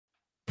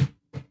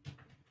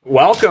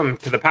Welcome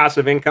to the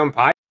Passive Income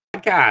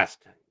Podcast.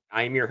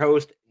 I'm your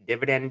host,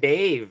 Dividend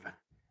Dave.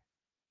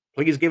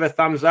 Please give a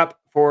thumbs up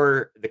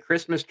for the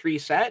Christmas tree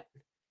set,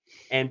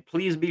 and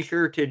please be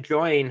sure to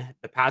join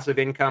the Passive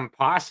Income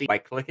Posse by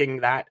clicking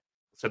that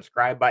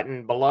subscribe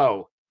button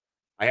below.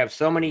 I have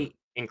so many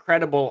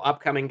incredible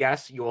upcoming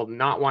guests you will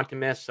not want to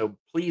miss, so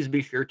please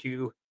be sure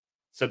to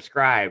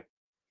subscribe.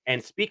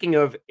 And speaking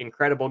of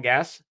incredible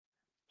guests,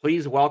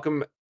 please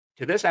welcome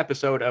to this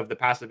episode of the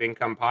Passive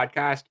Income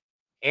Podcast,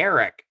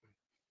 Eric.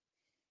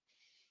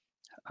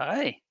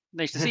 Hi,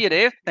 nice to see you,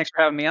 Dave. Thanks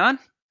for having me on.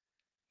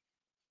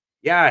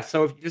 Yeah,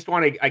 so if you just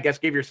want to, I guess,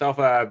 give yourself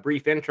a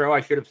brief intro.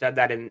 I should have said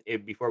that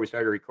before we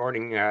started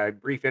recording.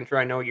 Brief intro.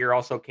 I know you're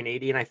also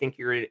Canadian. I think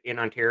you're in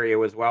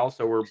Ontario as well.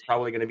 So we're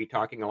probably going to be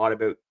talking a lot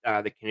about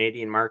the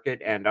Canadian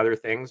market and other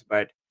things.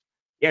 But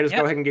yeah, just Yeah,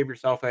 go ahead and give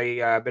yourself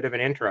a bit of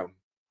an intro.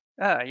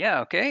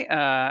 yeah, okay.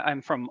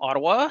 I'm from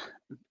Ottawa.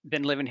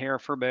 Been living here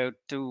for about,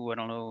 I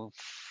don't know,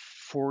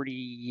 40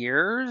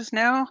 years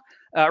now.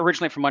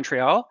 Originally from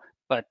Montreal,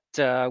 but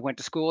went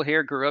to school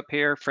here, grew up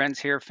here, friends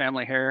here,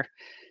 family here,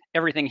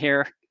 everything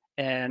here.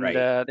 And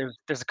Right.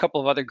 there's a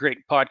couple of other great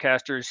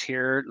podcasters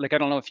here. Like I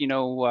don't know if you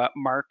know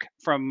Mark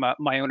from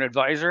My Own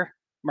Advisor,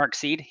 Mark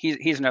Seed.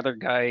 He's another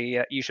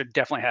guy you should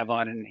definitely have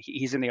on, and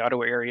he's in the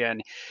Ottawa area,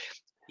 and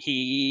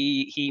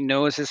he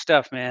knows his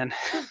stuff, man.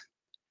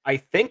 I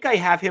think I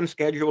have him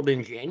scheduled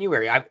in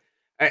January.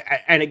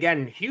 And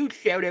again, huge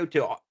shout out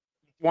to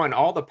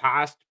all the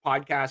past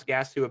podcast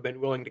guests who have been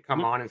willing to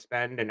come Mhm. on and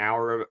spend an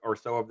hour or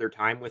so of their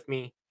time with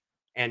me.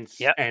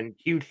 Yeah. And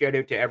huge shout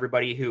out to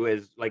everybody who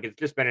is like, it's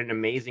just been an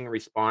amazing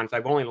response.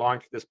 I've only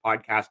launched this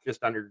podcast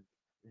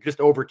just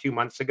over 2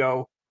 months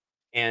ago,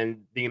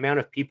 and the amount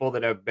of people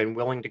that have been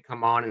willing to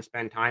come on and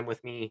spend time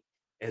with me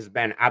has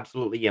been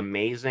absolutely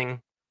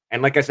amazing.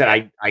 And like I said,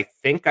 Yeah. I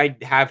think I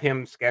have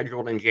him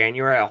scheduled in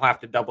January. I'll have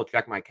to double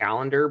check my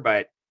calendar,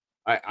 but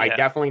I Yeah.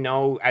 definitely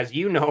know, as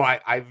you know,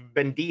 I've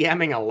been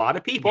DMing a lot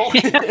of people,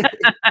 just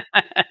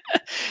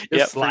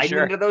Yep, for sliding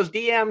sure. into those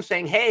DMs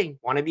saying, "Hey,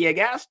 want to be a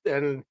guest?"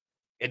 And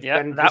it's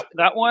Yeah, been that just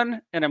that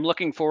one, and I'm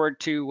looking forward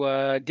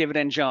to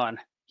Dividend John.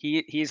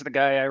 He's the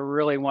guy I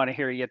really want to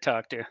hear you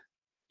talk to.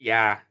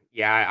 yeah,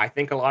 yeah. I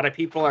think a lot of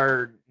people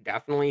are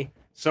definitely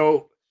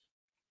so.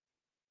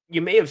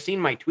 You may have seen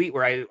my tweet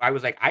where I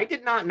was like, I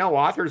did not know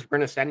authors were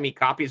going to send me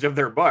copies of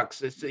their books.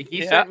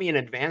 He Yeah. sent me an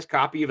advanced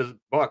copy of his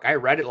book. I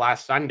read it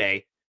last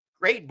Sunday.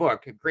 Great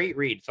book, a great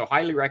read. So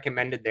highly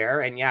recommended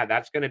there. And yeah,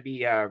 that's going to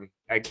be a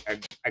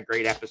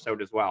great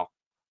episode as well.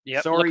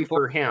 Yep. Sorry Looking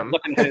forward for to him.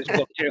 looking at his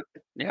book too.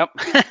 Yep.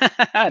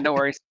 No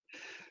worries.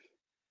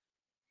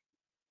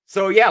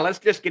 So yeah, let's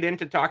just get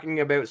into talking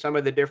about some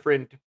of the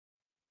different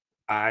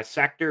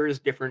sectors,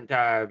 different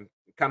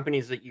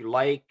companies that you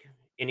like,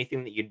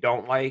 anything that you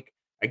don't like.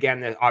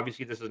 Again,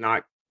 obviously this is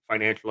not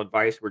financial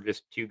advice. We're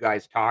just two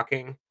guys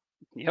talking.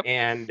 Yep.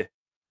 And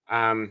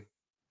um,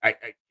 I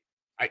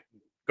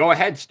go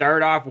ahead,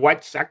 start off.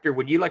 What sector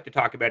would you like to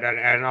talk about?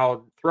 And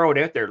I'll throw it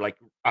out there, like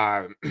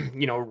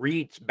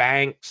REITs,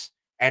 banks,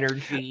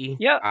 energy,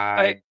 Yeah.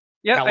 I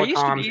used to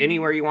telecoms, be.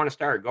 anywhere you want to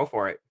start. Go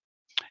for it.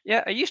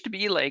 Yeah, I used to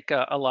be like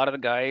a lot of the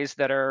guys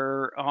that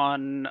are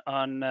on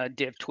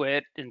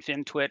DivTwit and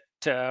FinTwit,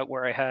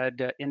 where I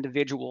had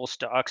individual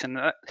stocks, and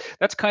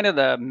that's kind of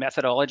the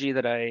methodology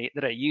that I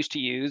used to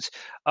use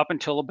up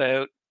until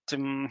about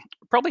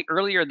probably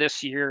earlier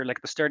this year,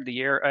 like the start of the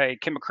year. I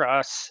came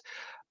across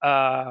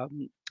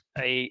um,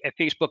 a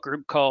Facebook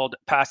group called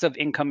Passive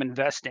Income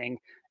Investing,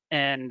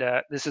 and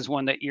this is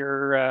one that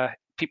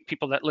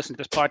people that listen to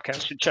this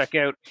podcast should check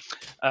out.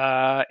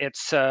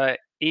 It's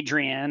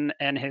Adrian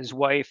and his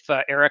wife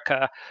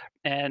Erica,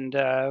 and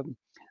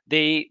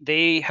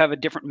they have a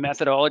different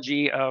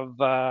methodology of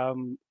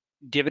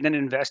dividend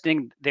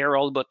investing. They're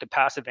all about the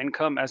passive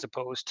income as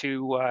opposed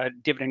to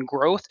dividend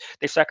growth.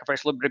 They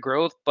sacrifice a little bit of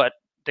growth, but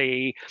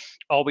they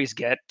always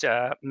get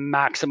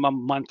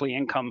maximum monthly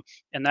income,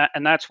 and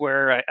that's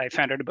where I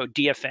found out about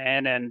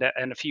DFN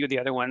and a few of the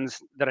other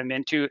ones that I'm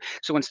into.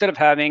 So instead of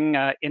having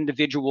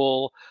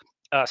individual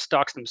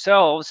stocks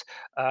themselves,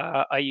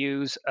 I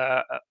use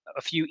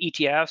a few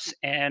ETFs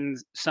and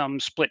some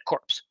split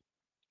corps.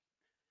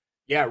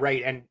 Yeah,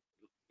 right. And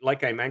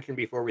like I mentioned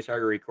before we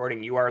started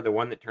recording, you are the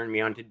one that turned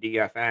me on to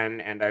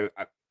DFN, and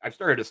I've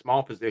started a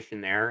small position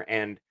there,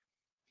 and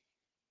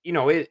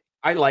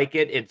I like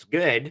it. It's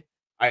good.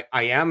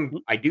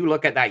 Mhm, I do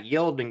look at that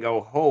yield and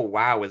go, "Oh,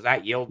 wow, is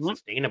that yield mhm.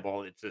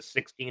 sustainable?" It's a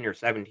 16 or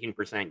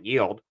 17%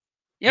 yield.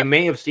 You Yep.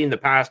 may have seen the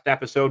past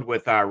episode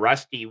with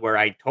Rusty where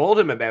I told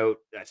him about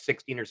a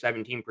 16 or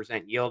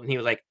 17% yield, and he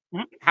was like,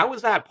 Mhm. "How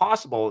is that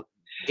possible?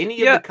 Any of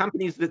Yeah. the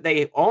companies that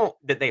they own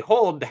that they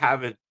hold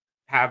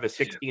have a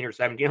 16 or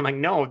 17. I'm like,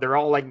 no, they're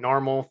all like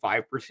normal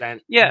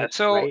 5%, Yeah,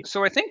 so right?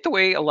 so I think the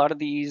way a lot of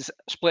these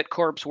split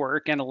corps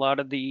work and a lot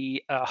of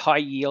the high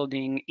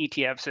yielding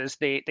ETFs is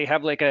they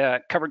have like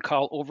a covered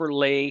call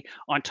overlay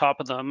on top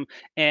of them,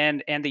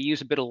 and they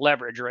use a bit of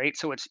leverage, right?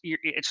 So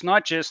it's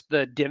not just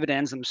the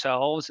dividends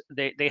themselves.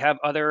 They have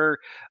other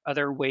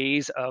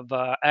ways of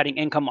adding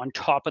income on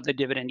top of the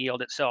dividend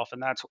yield itself,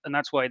 and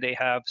that's why they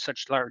have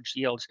such large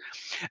yields.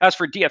 As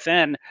for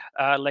DFN,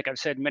 like I've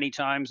said many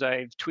times,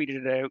 I've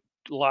tweeted it out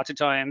lots of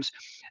times.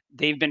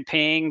 They've been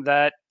paying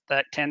that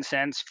 10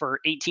 cents for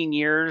 18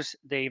 years.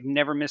 They've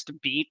never missed a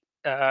beat.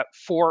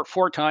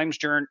 Four times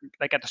during,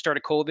 like at the start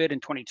of COVID in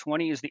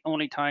 2020 is the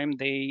only time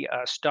they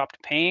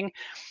stopped paying.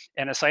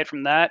 And aside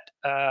from that,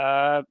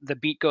 the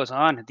beat goes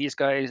on. These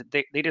guys,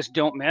 they just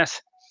don't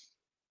miss.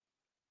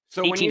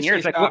 So when you 18 say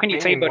years, like what stop can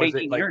you say paying, about was it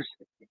 18 like years?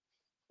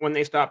 when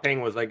they stopped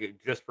paying was like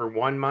just for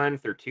 1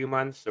 month or 2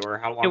 months, or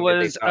how It long did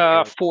they was stop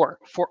paying? four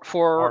in a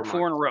 4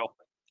 months. row.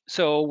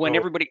 So when So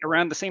everybody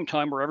around the same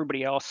time where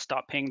everybody else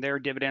stopped paying their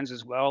dividends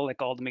as well,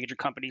 like all the major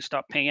companies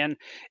stopped paying,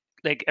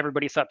 like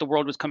everybody thought the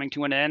world was coming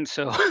to an end,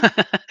 so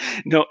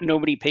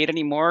nobody paid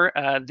anymore.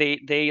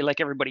 They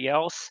like everybody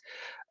else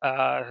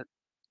uh,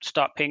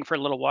 stopped paying for a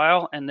little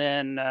while, and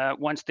then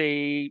once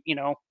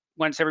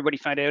everybody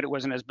found out it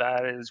wasn't as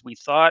bad as we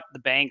thought, the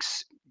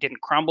banks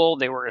didn't crumble;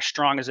 they were as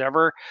strong as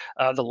ever.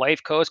 The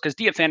life cos, because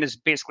DFN is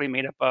basically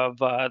made up of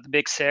the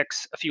big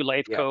six, a few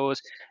life yeah.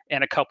 cos,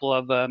 and a couple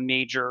of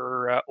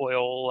major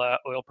oil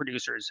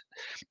producers.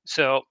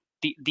 So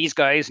these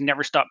guys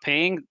never stopped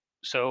paying.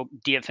 So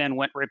DFN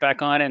went right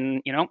back on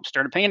and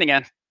started paying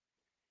again.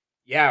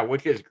 Yeah,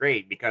 which is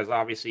great because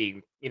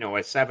obviously, a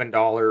 $7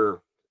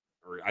 or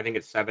I think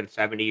it's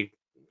 7.70,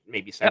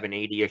 maybe Yep.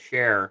 7.80 a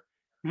share,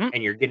 Mhm.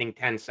 and you're getting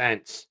 10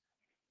 cents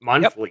Yep.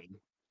 monthly.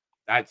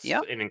 That's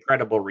Yep. an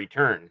incredible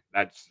return.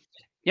 That's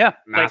Yeah.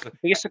 Like massive.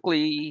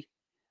 basically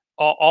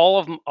all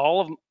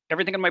of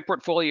everything in my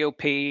portfolio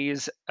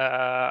pays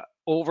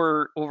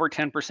over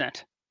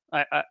 10%.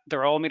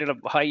 They're all made up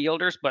of high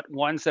yielders, but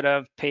ones that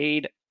have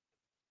paid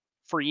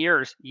for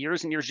years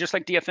and years, just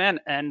like DFN,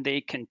 and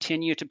they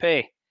continue to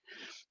pay.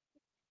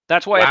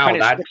 That's why I've Wow, kind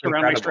of that's switched around my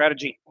incredible.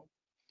 strategy.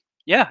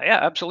 Yeah, yeah,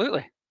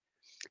 absolutely.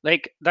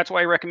 Like that's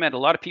why I recommend a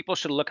lot of people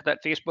should look at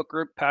that Facebook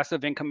group,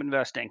 Passive Income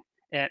Investing,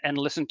 and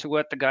listen to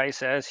what the guy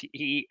says.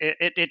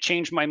 It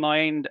changed my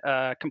mind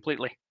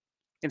completely.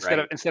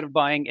 Right. Instead of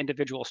buying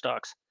individual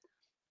stocks,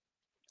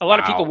 a lot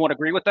of people Wow. won't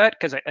agree with that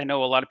because I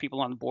know a lot of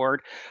people on the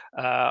board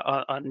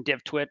on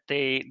DivTwit.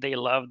 They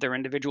love their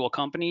individual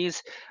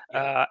companies,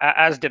 Yeah.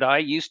 as did I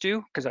used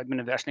to because I've been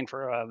investing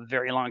for a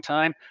very long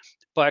time.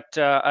 But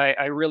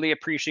I really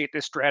appreciate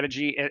this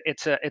strategy.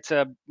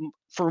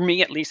 For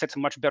me at least, it's a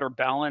much better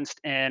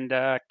balanced and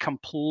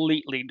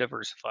completely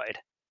diversified.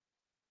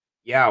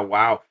 Yeah,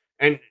 wow.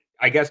 And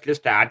I guess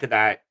just to add to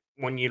that,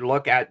 when you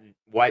look at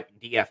what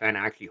DFN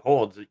actually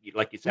holds,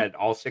 like you Mhm, said,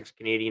 all six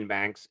Canadian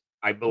banks,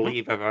 I mhm.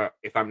 believe,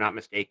 if I'm not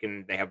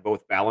mistaken, they have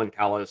both Bell and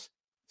Telus,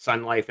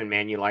 Sun Life and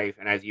Manulife,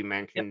 and as you Yep.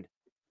 mentioned,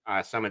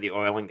 some of the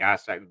oil and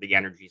gas, the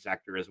energy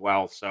sector as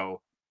well.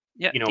 So,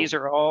 Yeah, you know, these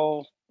are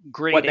all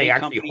grade what they A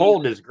actually companies.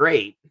 hold is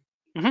great.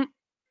 Mhm.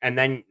 And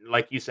then,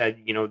 like you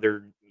said,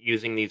 they're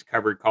using these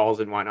covered calls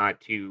and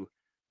whatnot to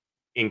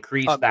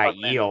increase that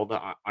Augment. yield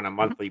on a Mhm.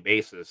 monthly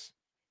basis.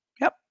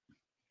 Yep.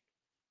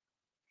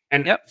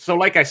 And Yep. so,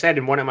 like I said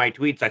in one of my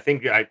tweets, I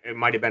think it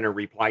might have been a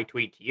reply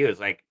tweet to you. Is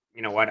like,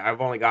 you know what?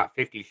 I've only got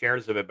 50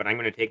 shares of it, but I'm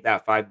going to take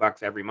that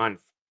 $5 every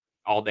month,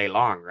 all day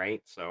long,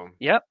 right? So,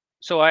 Yep.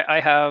 So I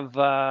have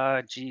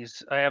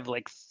geez, I have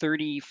like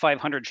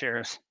 3,500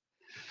 shares.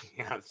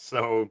 yeah.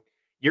 So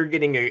you're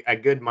getting a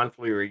good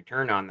monthly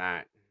return on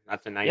that.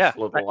 That's a Yeah. nice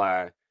little.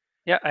 I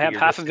So have you're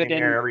half just of it sitting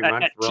there in every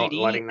month, at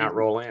TD, letting that and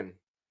roll in.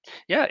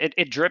 yeah,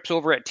 it drips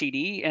over at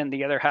TD, and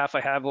the other half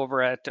I have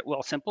over at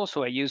Simple.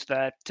 So I use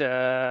that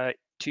to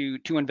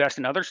invest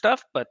in other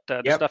stuff, but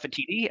the Yep. stuff at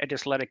TD, I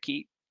just let it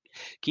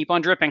keep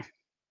on dripping.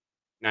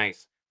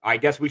 Nice. I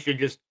guess we should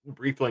just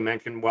briefly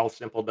mention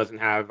Simple doesn't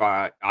have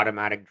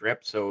automatic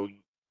drip, so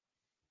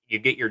you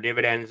get your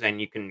dividends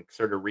and you can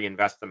sort of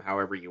reinvest them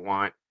however you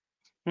want,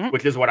 Mhm.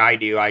 which is what I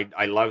do.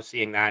 I love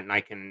seeing that, and I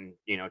can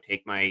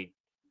take my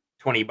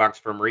 $20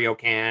 from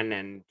RioCan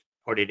and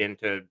put it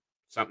into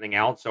something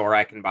else, or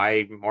I can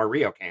buy more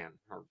RioCan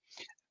or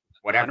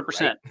whatever, right?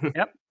 100%.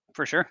 Yep,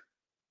 for sure.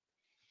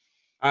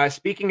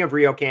 Speaking of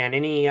RioCan,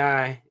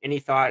 any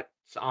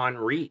thoughts on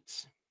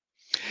REITs?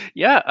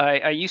 Yeah,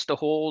 I used to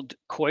hold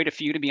quite a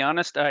few, to be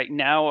honest.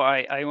 Now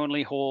I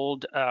only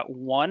hold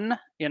one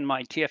in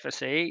my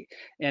TFSA,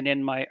 and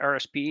in my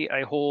RSP,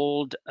 I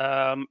hold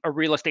a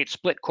real estate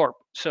split corp.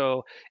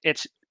 So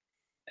it's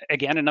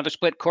again another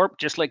split corp,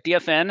 just like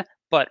DFN,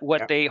 but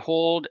what Yeah, they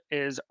hold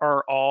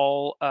are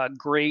all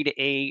grade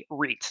A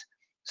REITs.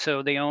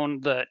 So they own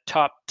the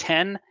top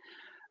 10.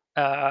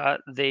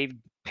 They've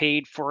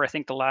paid for I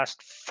think the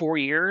last 4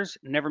 years,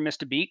 never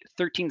missed a beat,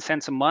 13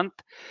 cents a month.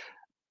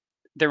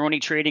 They're only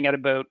trading at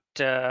about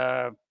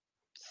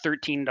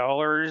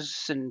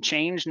 $13 and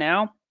change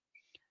now.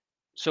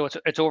 So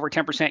it's over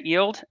 10%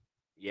 yield.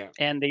 Yeah.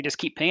 and they just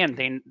keep paying.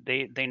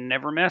 They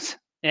never miss.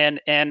 And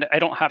I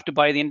don't have to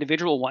buy the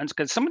individual ones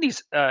because some of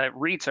these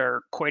REITs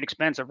are quite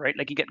expensive, right?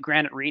 Like you get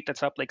Granite REIT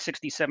that's up like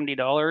 60,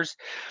 $70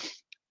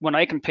 when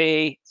I can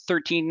pay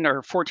 13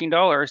 or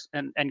 $14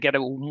 and get a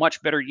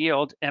much better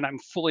yield, and I'm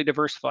fully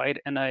diversified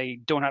and I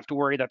don't have to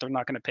worry that they're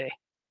not going to pay.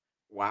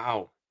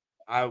 Wow.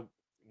 Uh,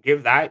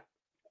 give that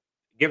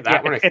give Yeah,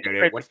 that one a shout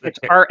out. What's the it's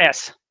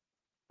RS.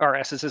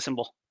 RS is a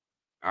symbol.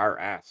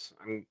 RS?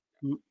 Mm,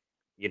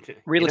 You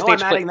Real know, estate I'm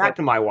split adding that corp.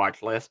 to my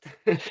watch list.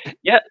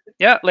 Yeah,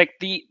 yeah, like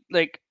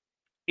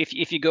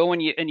if you go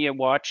and you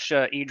watch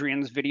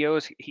Adrian's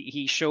videos,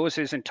 he shows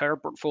his entire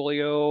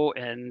portfolio,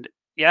 and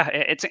yeah,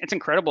 it's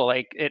incredible.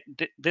 Like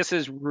this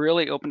has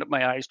really opened up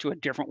my eyes to a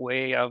different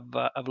way of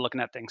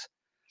looking at things.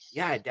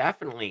 Yeah,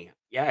 definitely.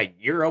 Yeah,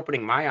 you're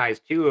opening my eyes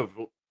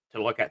too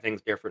to look at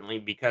things differently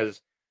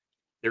because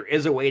there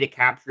is a way to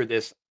capture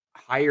this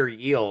higher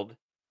yield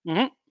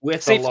Hmm.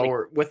 with Safely.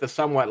 a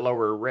somewhat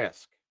lower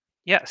risk.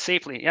 Yeah,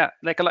 safely. Yeah,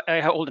 like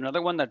I hold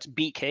another one that's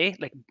BK,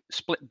 like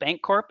Split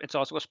Bank Corp. It's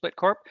also a split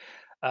corp.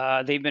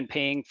 They've been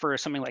paying for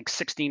something like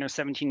 16 or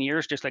 17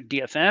 years, just like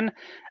DFN.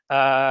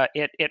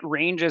 It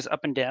ranges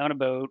up and down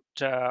about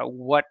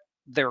what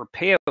their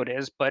payout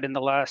is, but in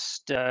the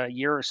last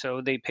year or so,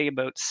 they pay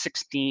about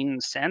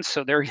 16 cents.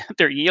 So their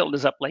their yield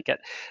is up like at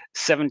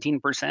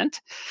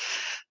 17%,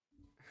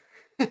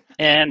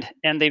 and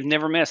they've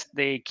never missed.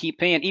 They keep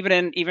paying,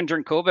 even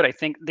during COVID. I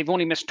think they've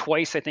only missed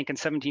twice. I think in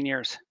 17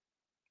 years.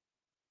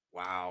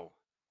 Wow.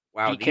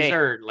 Wow, these BK.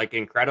 are like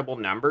incredible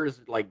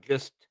numbers, like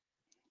just,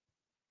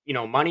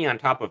 money on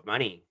top of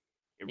money.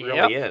 It Yep.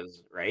 really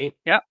is, right?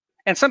 Yeah.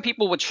 And some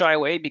people would shy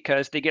away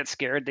because they get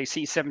scared. They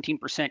see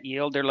 17%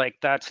 yield. They're like,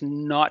 that's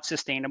not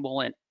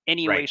sustainable in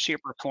any way, Right. shape,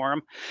 or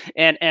form.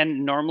 And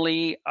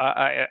normally,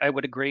 I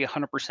would agree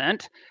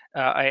 100%.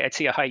 I'd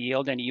see a high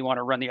yield, and you want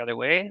to run the other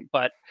way.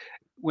 But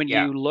when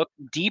Yeah. you look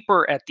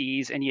deeper at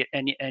these, and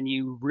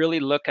you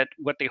really look at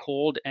what they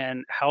hold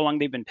and how long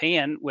they've been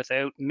paying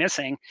without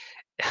missing,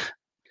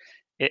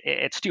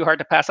 it's too hard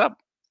to pass up.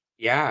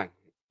 Yeah.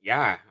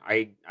 Yeah,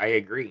 I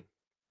agree.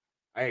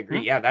 I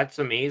agree. Mhm. Yeah, that's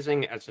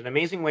amazing. That's an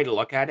amazing way to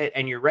look at it,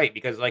 and you're right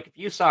because like if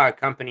you saw a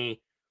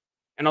company,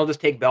 and I'll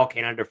just take Bell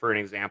Canada for an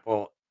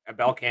example.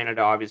 Bell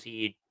Canada,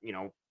 obviously,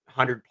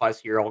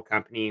 100-plus-year-old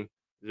company.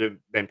 They've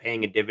been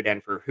paying a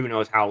dividend for who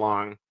knows how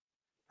long,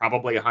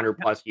 probably 100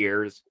 Yep. plus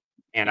years.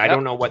 And I Yep.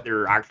 don't know what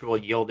their actual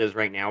yield is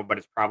right now, but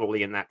it's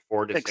probably in that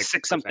 4 to Like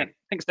six something. 6%. I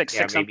think it's like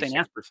Yeah, six maybe something.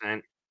 Yeah.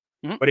 6%.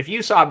 Mhm. But if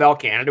you saw Bell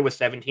Canada with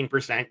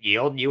 17%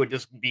 yield, you would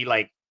just be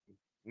like,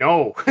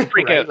 "No,"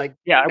 Freak out. right? Like,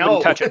 Yeah, I wouldn't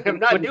 "No, touch it. I'm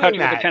not Wouldn't touch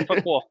doing it with a that."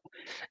 10-foot pole.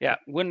 Yeah,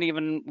 wouldn't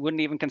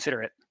even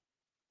consider it.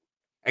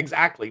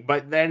 Exactly.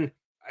 But then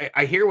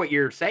I hear what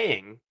you're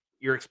saying.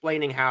 You're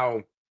explaining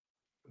how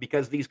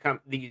because these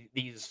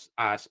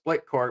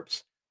split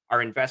corps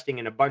are investing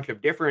in a bunch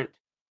of different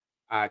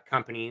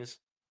companies,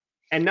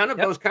 and none of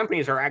Yep, those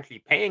companies are actually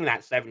paying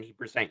that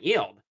 70%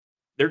 yield.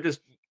 They're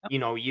just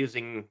yep,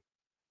 using,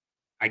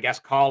 I guess,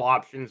 call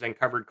options and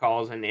covered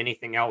calls and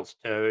anything else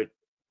to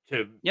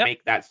yep,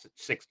 make that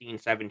 16,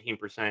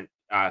 17%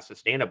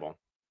 sustainable.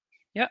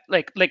 yeah.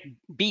 Like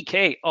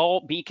BK,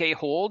 all BK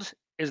holds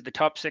is the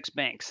top 6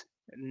 banks.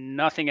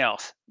 Nothing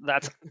else.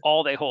 That's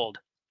all they hold.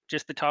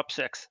 Just the top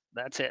 6.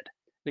 That's it.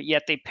 But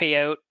yet they pay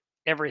out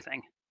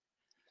everything.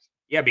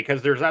 Yeah,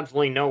 because there's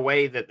absolutely no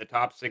way that the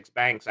top 6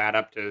 banks add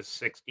up to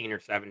 16 or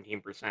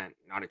 17%.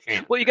 Not a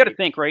chance, Well, you gotta right?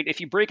 think, right?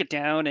 If you break it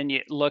down and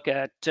you look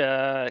at,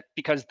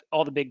 because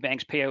all the big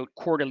banks pay out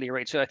quarterly,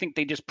 right? So I think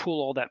they just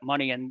pool all that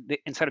money, and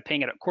instead of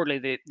paying it out quarterly,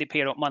 they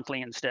pay it out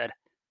monthly instead.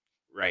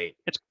 Right.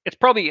 It's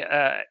probably,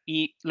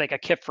 like a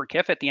KIF for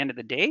KIF at the end of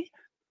the day,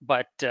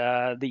 but,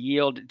 the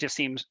yield just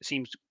seems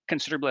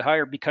considerably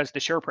higher because the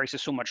share price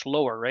is so much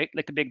lower, right?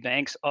 Like the big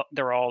banks,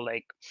 they're all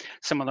like,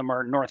 some of them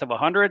are north of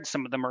 100,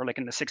 some of them are like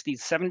in the 60s,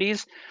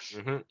 70s,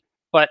 Hmm.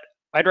 but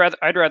I'd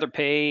rather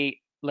pay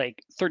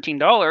like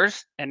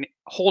 $13 and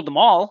hold them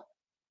all.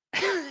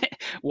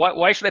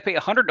 Why should I pay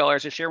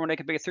 $100 a share when I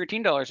could pay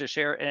 $13 a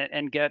share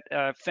and get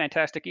a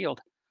fantastic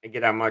yield? And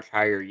get a much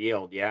higher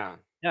yield. Yeah.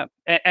 Yeah,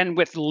 and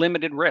with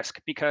limited risk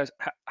because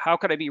how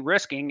could I be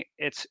risking?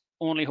 It's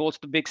only holds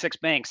the big 6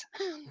 banks.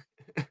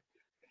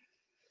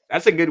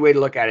 That's a good way to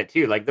look at it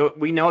too. Like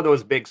we know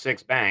those big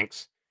 6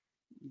 banks.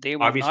 They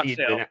will not Obviously,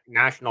 the fail.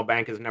 National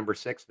Bank is number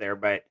 6 there,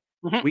 but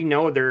Mhm. we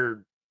know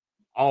they're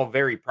all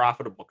very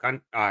profitable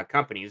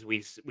companies.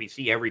 We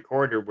see every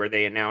quarter where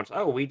they announce,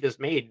 "Oh, we just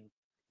made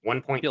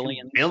 1.2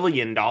 Billions.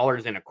 billion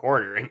dollars in a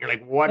quarter," and you're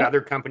like, "What Yep.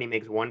 other company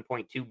makes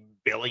 1.2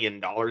 billion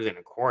dollars in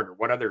a quarter?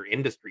 What other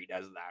industry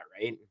does that?"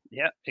 Right?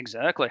 Yeah,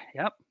 exactly.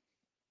 Yep.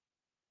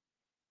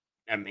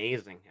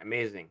 Amazing,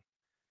 amazing.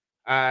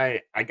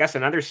 I guess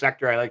another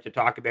sector I like to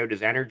talk about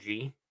is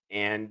energy.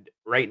 And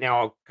right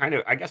now, kind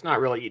of, I guess not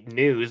really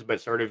news,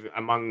 but sort of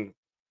among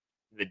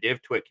the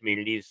DivTwit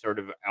communities, sort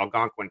of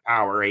Algonquin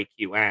Power,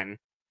 AQN.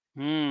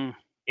 Mm.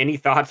 Any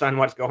thoughts on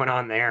what's going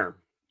on there?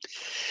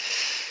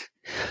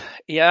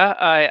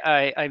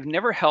 Yeah, I've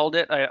never held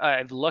it.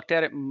 I've looked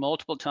at it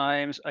multiple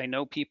times. I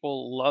know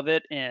people love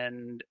it,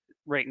 and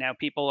right now.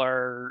 People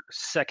are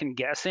second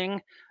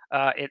guessing.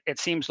 It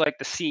seems like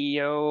the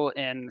CEO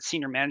and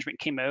senior management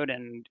came out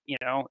and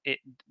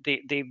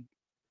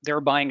they're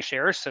buying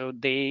shares, so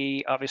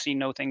they obviously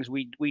know things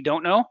we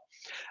don't know.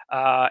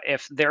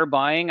 If they're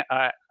buying,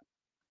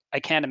 I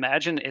can't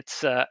imagine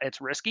it's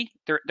risky.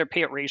 Their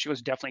payout ratio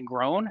has definitely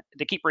grown.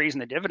 They keep raising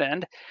the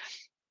dividend.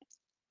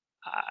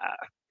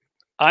 Uh,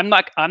 I'm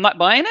not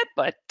buying it,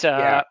 but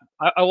Yeah,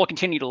 I will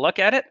continue to look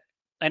at it.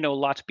 I know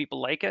lots of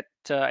people like it.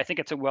 I think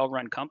it's a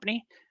well-run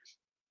company.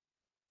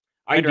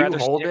 I I'd do rather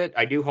hold stick. it.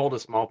 I do hold a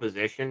small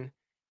position,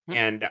 Mhm,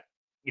 and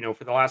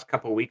for the last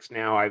couple weeks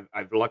now,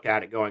 I've looked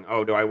at it going,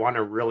 oh, do I want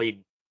to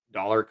really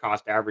dollar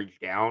cost average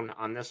down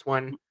on this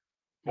one, mhm,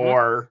 mhm.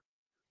 or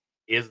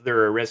is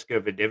there a risk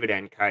of a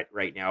dividend cut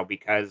right now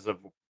because of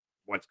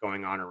what's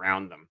going on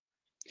around them?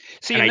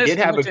 See, And in I this did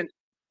in have this a in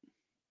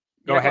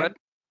go yeah, go ahead. ahead.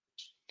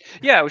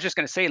 Yeah, I was just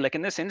gonna say, like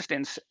in this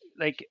instance,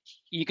 like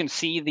you can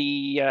see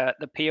the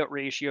payout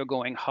ratio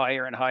going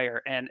higher and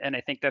higher, and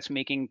I think that's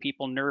making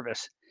people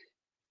nervous.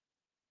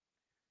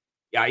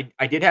 Yeah,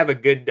 I did have a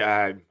good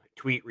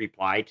tweet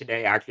reply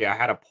today. Actually, I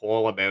had a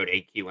poll about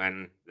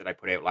AQN that I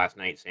put out last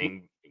night Mhm,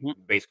 saying mhm.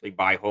 basically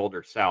buy, hold,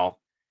 or sell.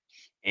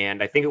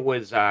 And I think it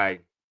was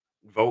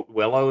Vote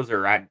Willows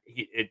or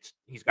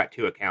he's got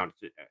two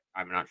accounts.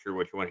 I'm not sure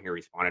which one he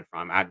responded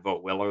from, at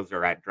Vote Willows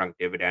or at Drunk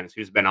Dividends,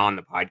 who's been on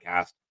the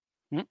podcast.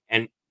 Mhm.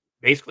 And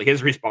basically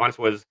his response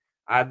was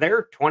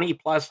their 20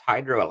 plus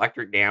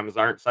hydroelectric dams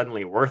aren't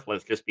suddenly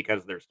worthless just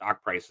because their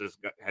stock prices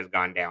has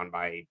gone down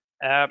by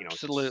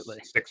Absolutely.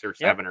 six or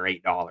Yep. $7 or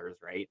 $8,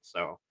 right?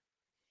 So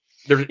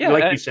there's, Yeah,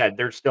 like you said,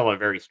 there's still a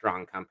very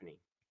strong company.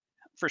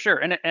 for sure.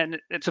 And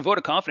it's a vote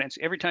of confidence.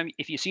 Every time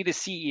if you see the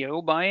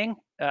CEO buying,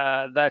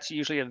 that's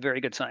usually a very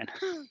good sign.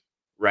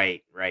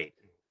 Right, right.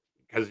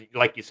 Because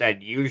like you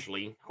said,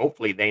 usually,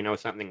 hopefully they know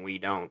something we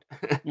don't.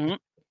 Mhm.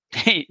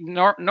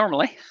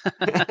 Normally.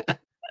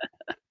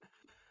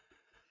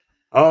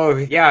 Oh,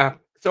 yeah.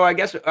 So I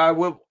guess,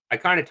 I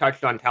kinda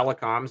touched on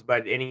telecoms,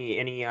 but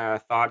any,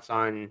 thoughts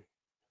on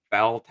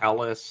Bell,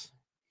 TELUS,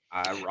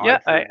 Yeah,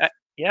 I Rogers?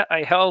 yeah,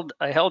 I held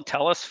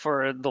Telus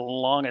for the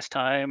longest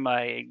time.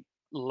 I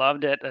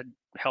loved it. I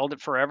held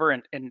it forever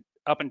and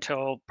up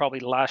until probably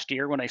last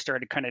year when I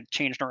started kind of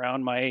changing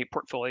around my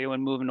portfolio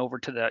and moving over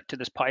to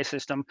this Pi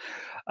system.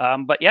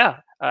 But yeah,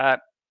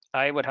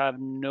 I would have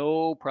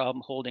no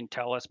problem holding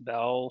Telus,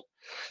 Bell,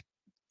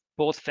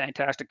 both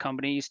fantastic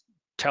companies.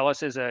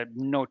 Telus is a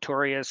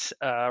notorious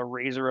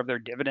raiser of their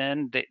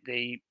dividend.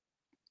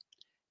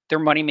 They're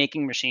money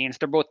making machines.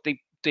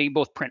 They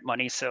both print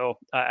money, so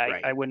I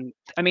Right. wouldn't.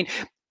 I mean,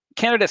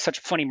 Canada's such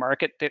a funny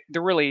market that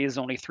there really is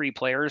only three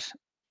players,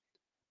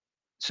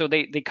 so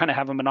they kind of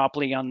have a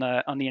monopoly on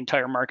the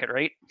entire market,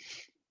 right?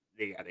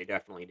 Yeah, they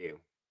definitely do.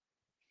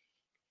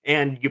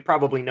 And you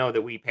probably know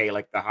that we pay,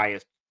 like, the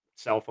highest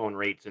cell phone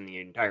rates in the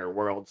entire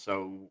world,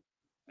 so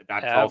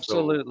that's also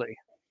Absolutely.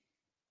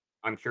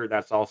 I'm sure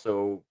that's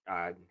also,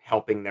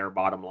 helping their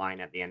bottom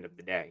line at the end of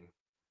the day.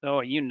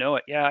 Oh, you know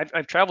it. Yeah,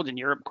 I've traveled in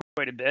Europe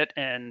quite a bit,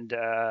 and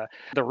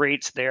the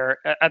rates there.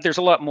 There's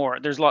a lot more.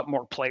 There's a lot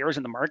more players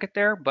in the market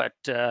there, but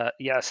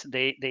yes,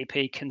 they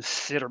pay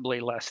considerably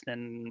less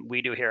than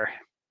we do here.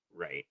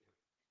 Right,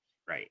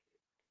 right.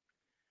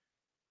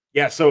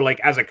 Yeah, so, like,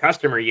 as a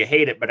customer, you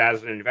hate it, but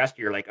as an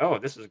investor, you're like, "Oh,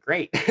 this is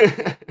great."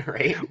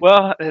 Right?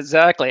 Well,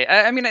 exactly.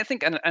 I mean, I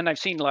think, and I've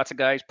seen lots of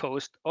guys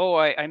post, "Oh,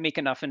 I make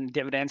enough in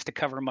dividends to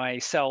cover my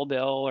cell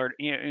bill, or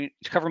to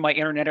cover my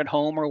internet at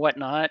home, or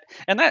whatnot,"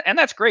 and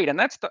that's great, and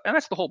that's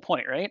the whole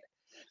point, right?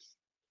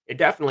 It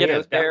Get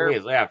out definitely there.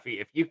 is, yeah,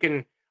 if you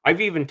can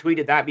I've even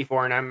tweeted that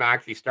before, and I'm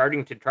actually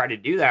starting to try to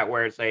do that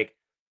where it's like,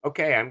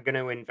 "Okay, I'm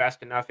gonna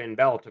invest enough in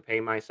Bell to pay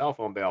my cell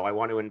phone bill. I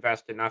want to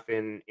invest enough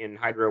in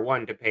Hydro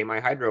One to pay my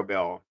hydro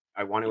bill.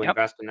 I want to Yep.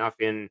 invest enough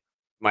in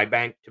my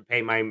bank to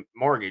pay my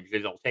mortgage."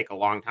 It'll take a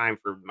long time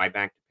for my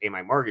bank to pay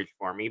my mortgage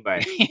for me,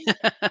 but,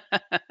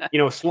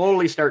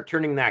 slowly start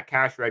turning that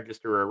cash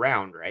register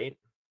around, right?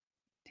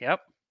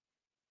 Yep.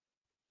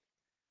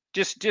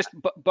 Just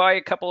buy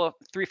a couple of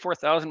 3, 4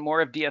 thousand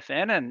more of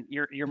DFN, and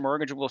your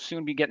mortgage will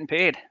soon be getting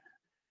paid.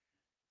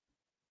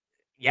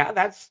 Yeah,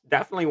 that's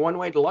definitely one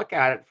way to look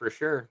at it for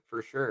sure,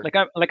 for sure.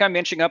 Like I'm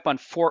inching up on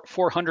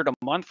 400 a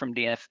month from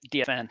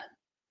DFN.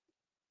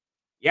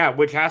 Yeah,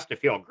 which has to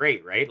feel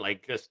great, right?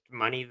 Like, just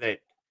money that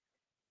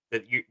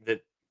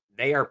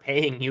they are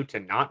paying you to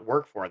not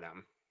work for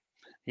them.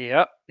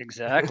 Yep,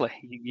 exactly.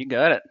 You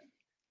got it.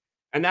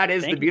 And that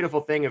is the Thank you. beautiful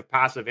thing of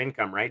passive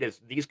income, right?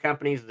 Is these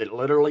companies that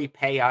literally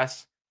pay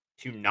us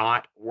to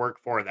not work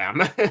for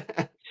them.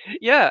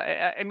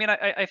 Yeah, I mean,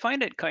 I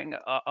find it kind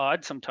of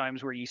odd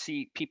sometimes where you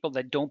see people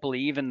that don't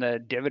believe in the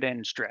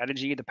dividend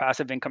strategy, the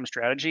passive income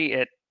strategy.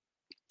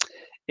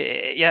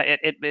 Yeah,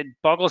 it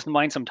boggles the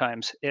mind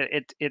sometimes.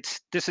 It's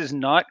this is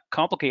not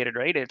complicated,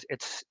 right?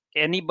 It's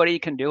anybody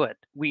can do it.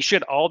 We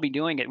should all be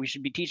doing it. We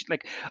should be teaching.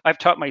 Like I've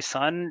taught my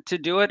son to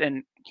do it,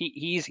 and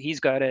he's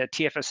got a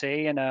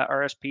TFSA and a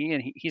RSP,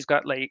 and he's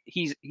got like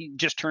he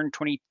just turned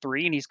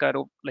 23, and he's got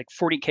like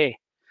 40K.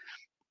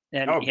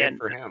 and Oh, he good and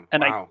for him.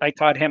 and Wow. I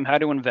taught him how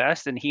to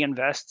invest, and he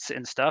invests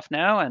in stuff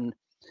now, and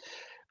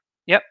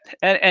yep,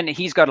 and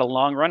he's got a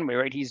long runway,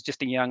 right? He's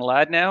just a young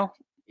lad now.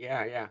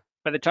 Yeah, yeah,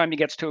 By the time he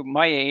gets to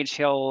my age,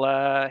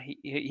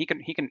 he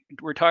can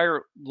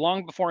retire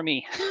long before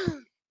me.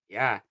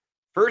 yeah.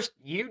 First,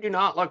 you do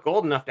not look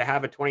old enough to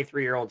have a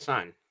 23-year-old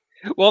son.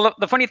 Well,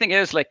 the funny thing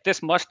is, like,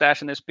 this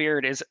mustache and this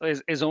beard is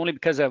only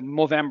because of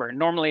Movember.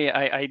 Normally,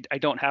 I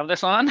don't have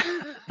this on,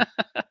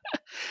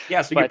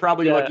 Yeah, so you but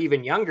probably look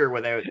even younger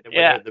without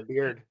yeah, the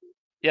beard.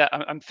 yeah,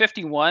 I'm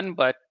 51,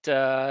 but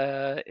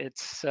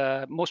it's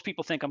most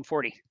people think I'm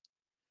 40.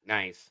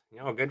 Nice.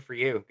 No, good for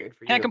you. Good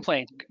for Can't you.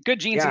 complain. Good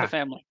genes in the Yeah.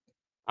 family.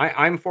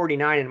 I'm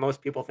 49 and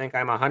most people think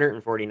I'm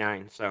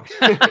 149. So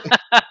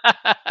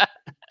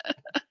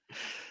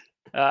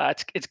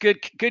It's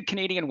good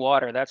Canadian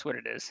water. That's what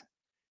it is.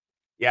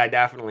 yeah,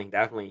 definitely,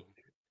 definitely.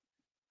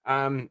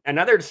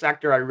 Another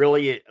sector I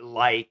really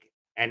like,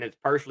 and it's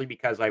partially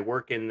because I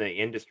work in the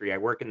industry. I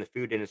work in the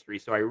food industry,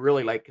 so I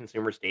really like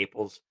consumer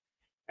staples.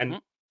 And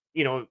Mhm.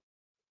 you know,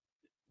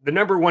 the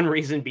number one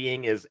reason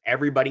being is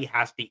everybody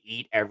has to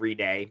eat every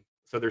day.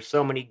 So there's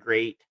so many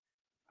great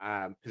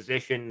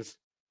positions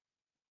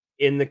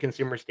in the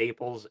consumer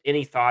staples.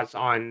 Any thoughts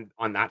on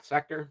that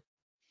sector?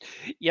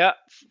 Yeah,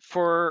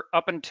 for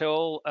up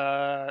until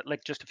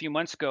like just a few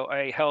months ago,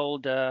 I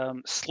held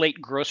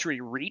Slate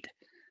Grocery REIT.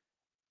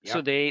 So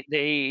Yep.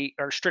 they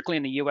are strictly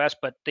in the U.S.,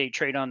 but they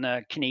trade on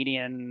the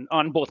Canadian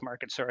on both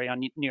markets. Sorry, on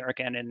New York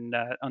and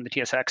on the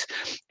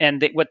TSX.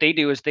 And what they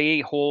do is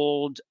they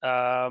hold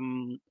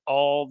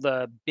all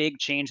the big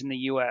chains in the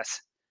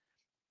U.S.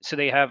 So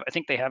they have, I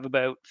think they have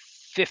about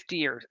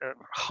 50 or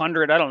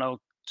 100, I don't know,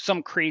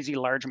 some crazy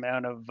large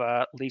amount of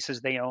leases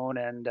they own,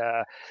 and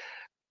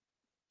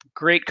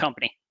great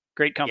company,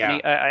 great company.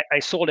 Yeah. I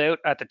sold out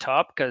at the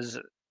top because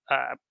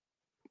uh,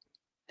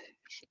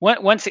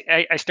 once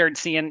I started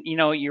seeing,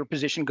 your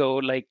position go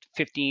like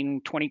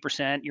 15,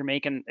 20%, you're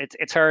making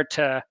it's hard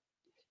to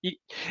you,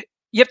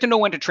 you have to know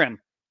when to trim.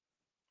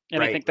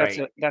 And I Right. think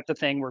Right. that's a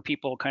thing where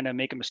people kind of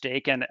make a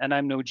mistake, and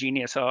I'm no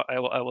genius, so I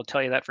will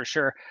tell you that for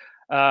sure.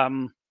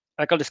 Um,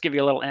 like, I'll just give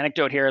you a little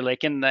anecdote here.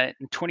 Like in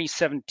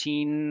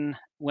 2017,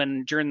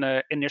 when during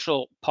the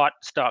initial pot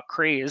stock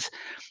craze,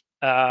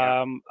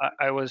 Yeah.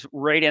 I was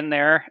right in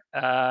there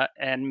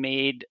and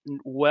made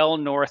well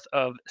north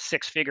of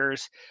six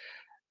figures.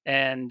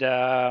 And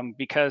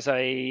because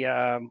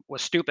I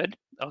was stupid,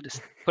 I'll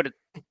just put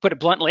it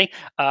bluntly,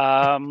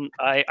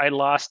 I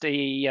lost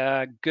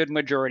a good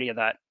majority of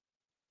that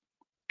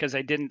because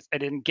I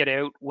didn't get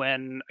out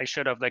when I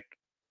should have. Like,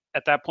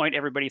 at that point,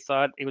 everybody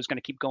thought it was going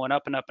to keep going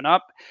up and up and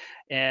up,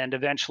 and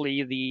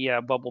eventually the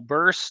bubble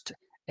burst,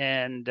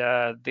 and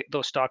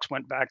those stocks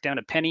went back down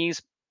to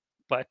pennies.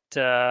 But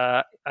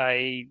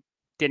I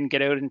didn't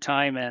get out in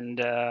time and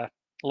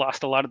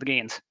lost a lot of the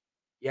gains.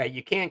 Yeah,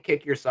 you can't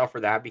kick yourself for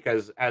that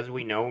because as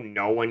we know,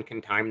 no one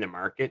can time the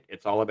market.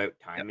 It's all about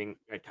Yep, timing,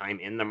 time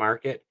in the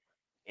market.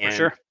 for And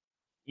sure.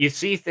 you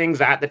see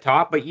things at the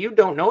top, but you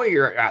don't know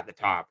you're at the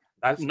top.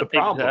 That's the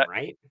problem, Exact.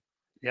 right?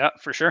 Yeah,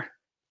 for sure.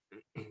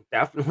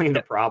 Definitely the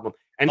Yeah. problem.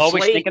 And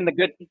Always Slate, thinking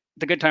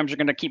the good times are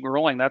going to keep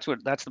rolling. That's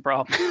the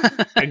problem.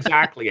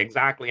 exactly,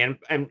 exactly. And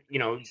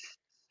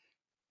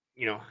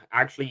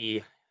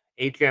actually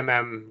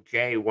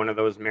HMMJ, one of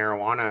those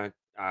marijuana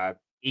ETFs,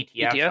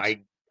 ETFs.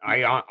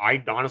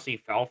 I honestly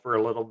fell for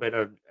a little bit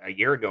of a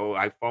year ago.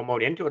 I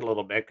FOMOed into it a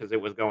little bit because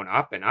it was going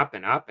up and up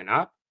and up and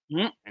up.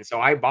 Mm, And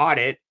so I bought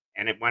it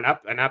and it went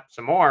up and up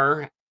some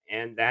more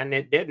and then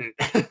it didn't.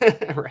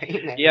 Right.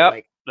 And I was yep,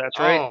 like, that's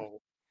right.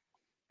 oh.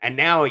 And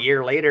now a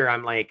year later,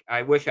 I'm like,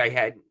 I wish I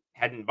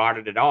hadn't bought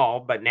it at all.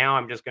 But now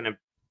I'll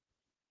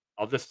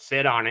just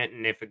sit on it,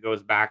 and if it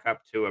goes back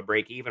up to a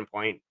break even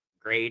point,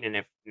 great. And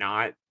if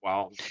not,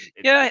 well, it's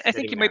Yeah, just I think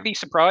sitting you might there. be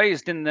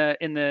surprised in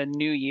the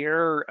new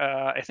year.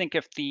 I think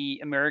if the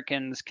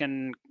Americans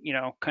can,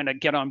 kind of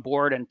get on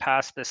board and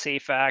pass the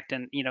SAFE Act,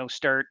 and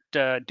start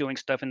doing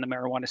stuff in the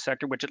marijuana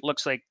sector, which it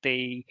looks like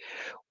they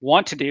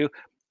want to do,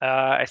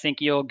 I think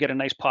you'll get a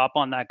nice pop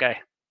on that guy.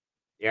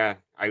 Yeah,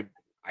 I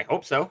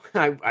hope so.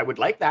 I would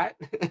like that.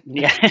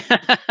 Yeah.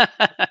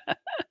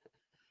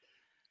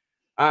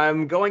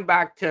 Going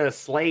back to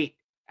Slate,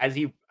 as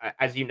you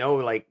know,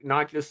 like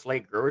not just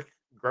Slate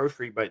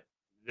grocery, but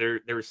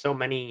there's so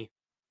many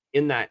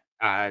in that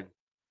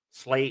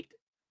Slate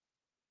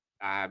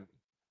uh,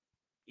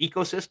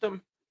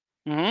 ecosystem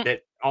Hmm.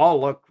 that all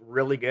look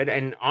really good.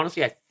 And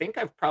honestly,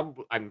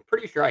 I'm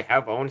pretty sure I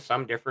have owned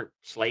some different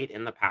Slate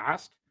in the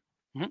past,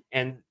 Hmm.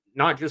 and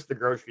not just the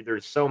grocery.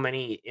 There's so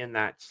many in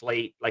that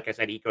Slate, like I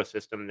said,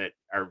 ecosystem that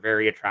are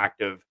very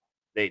attractive.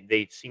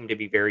 They seem to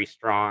be very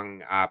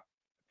strong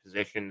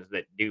positions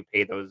that do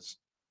pay those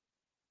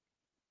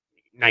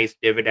nice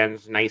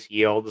dividends, nice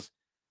yields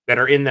that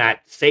are in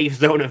that safe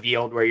zone of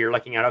yield where you're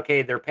looking at,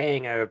 okay, they're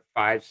paying a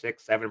 5,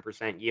 6,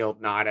 7%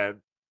 yield, not a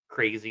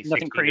crazy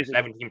Nothing 16 or crazy.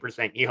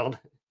 17% yield.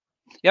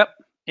 Yep.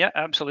 Yeah,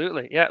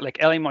 absolutely. Yeah, like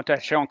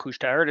Alimentation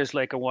Couche-Tard is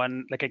like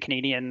like a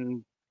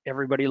Canadian.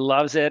 Everybody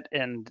loves it,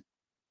 and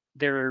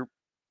they're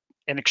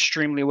an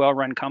extremely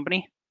well-run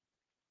company.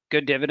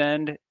 good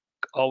dividend,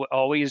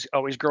 always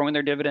growing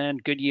their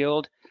dividend, good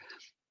yield.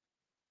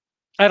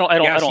 Yeah, I don't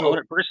own so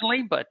it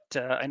personally, but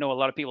I know a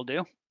lot of people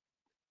do.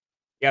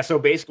 yeah, so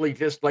basically,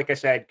 just like I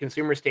said,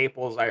 consumer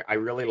staples, I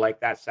really like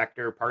that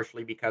sector,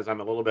 partially because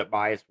I'm a little bit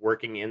biased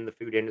working in the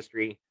food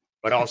industry,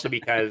 but also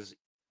because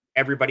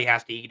everybody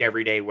has to eat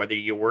every day, whether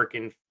you work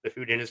in the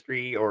food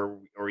industry or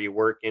you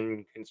work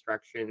in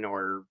construction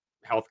or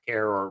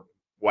healthcare or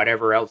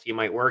whatever else you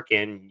might work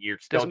in, you're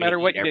still Doesn't going matter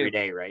to what eat you do. every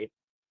day, right?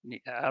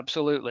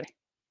 Absolutely.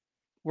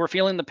 We're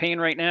feeling the pain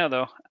right now,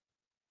 though,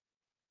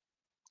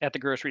 at the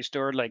grocery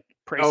store. Like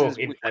Oh, prices,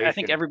 I think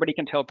inflation. everybody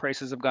can tell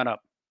prices have gone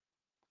up.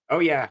 Oh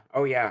yeah,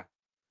 oh yeah.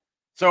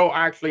 So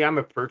actually, I'm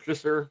a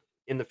purchaser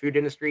in the food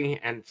industry,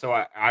 and so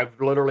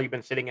I've literally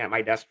been sitting at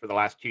my desk for the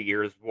last 2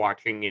 years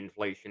watching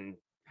inflation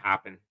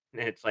happen.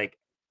 And it's like,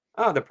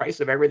 oh, the price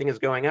of everything is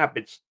going up.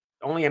 It's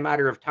only a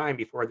matter of time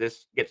before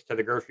this gets to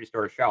the grocery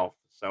store shelf.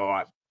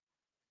 So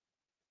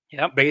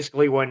Yep.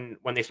 basically, when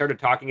they started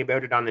talking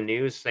about it on the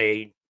news,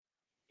 say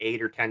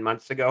 8 or 10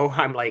 months ago,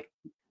 I'm like,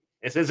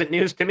 this isn't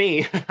news to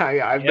me.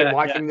 I've been Yeah. Yeah.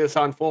 watching this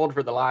unfold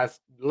for the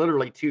last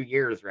literally 2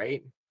 years,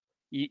 right?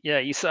 Yeah.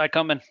 You saw it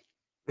coming.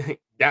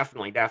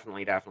 Definitely,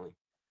 definitely, definitely.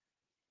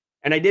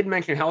 And I did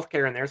mention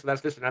healthcare in there, so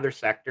that's just another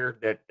sector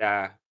that,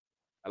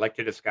 I like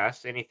to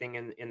discuss. Anything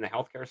in the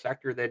healthcare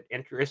sector that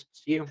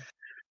interests you?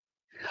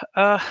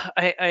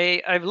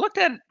 I've looked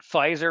at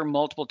Pfizer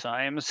multiple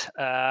times.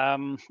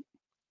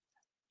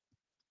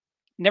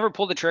 Never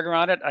pulled the trigger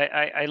on it.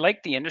 I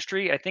like the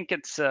industry. I think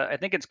it's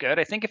good.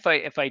 I think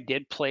if I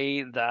did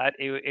play that,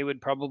 it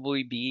would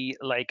probably be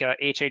like a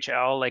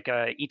HHL, like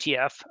a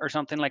ETF or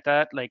something like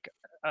that. Like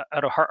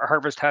out of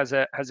Harvest has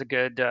a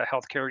good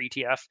healthcare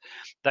ETF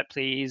that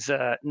plays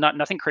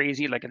nothing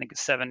crazy. Like I think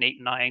it's 7,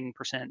 8,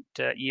 9%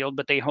 yield,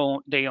 but they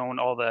own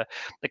all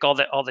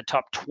the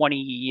top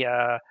 20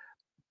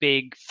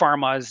 big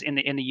pharmas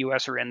in the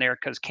US are in there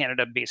because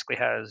Canada basically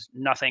has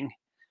nothing.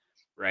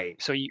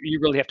 Right. So you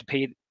really have to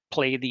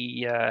play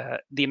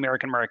the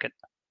American market.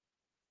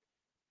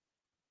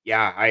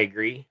 Yeah, I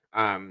agree.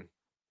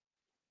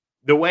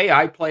 The way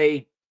I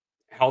play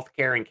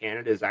healthcare in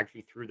Canada is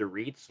actually through the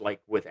REITs,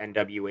 like with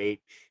NWH,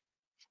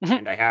 Mhm.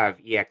 and I have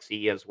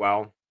EXE as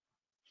well.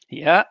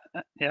 Yeah,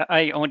 yeah,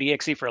 I owned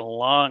EXE for a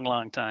long,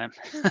 long time.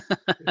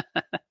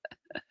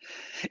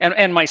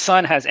 And my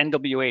son has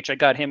NWH. I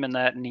got him in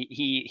that, and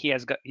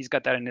he's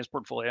got that in his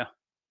portfolio.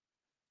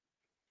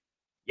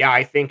 Yeah,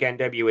 I think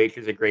NWH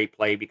is a great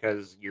play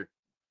because you're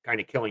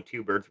kinda killing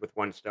 2 birds with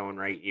 1 stone,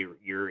 right? You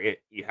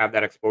have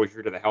that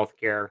exposure to the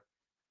healthcare.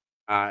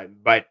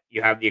 But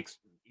you have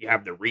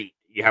the REIT,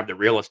 you have the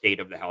real estate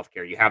of the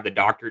healthcare, you have the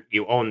doctor,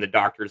 you own the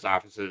doctor's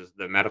offices,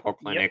 the medical Yep,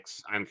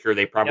 clinics. I'm sure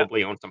they yep,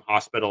 probably own some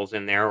hospitals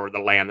in there or the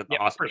land that the yep,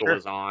 for hospital sure.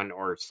 is on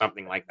or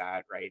something like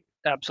that, right?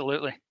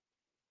 Absolutely.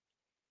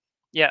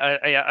 Yeah,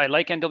 I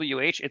like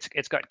NWH.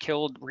 It's got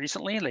killed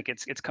recently. Like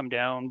it's come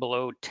down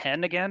below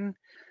 10 again.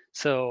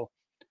 So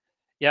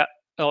yeah,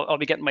 I'll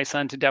be getting my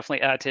son to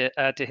definitely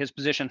add to his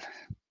position.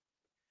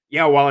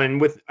 Yeah, well,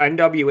 and with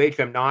NWH,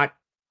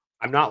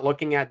 I'm not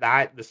looking at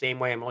that the same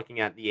way I'm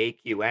looking at the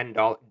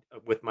AQN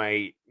with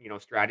my,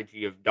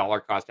 strategy of dollar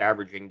cost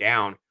averaging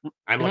down.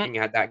 I'm Mhm. looking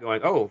at that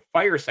going, "Oh,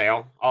 fire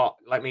sale. Oh,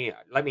 let me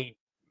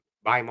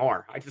buy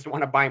more. I just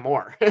wanna buy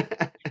more."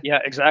 Yeah,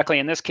 exactly.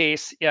 In this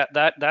case, yeah,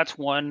 that's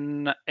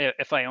one.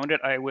 If I owned it,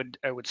 I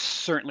would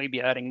certainly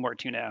be adding more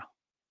to now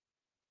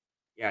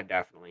Yeah,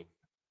 definitely.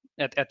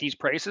 at these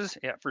prices.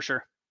 Yeah, for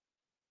sure.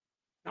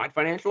 Not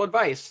financial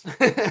advice.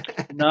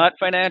 Not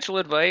financial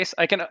advice.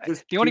 I can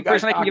Just the 2 only guys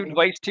person I can give talking.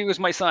 advice to is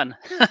my son.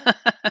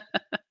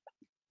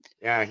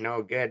 Yeah,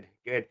 no, good,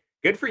 good.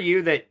 Good for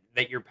you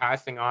that you're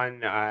passing on,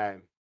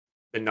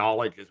 the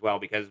knowledge as well,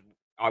 because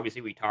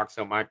obviously we talk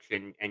so much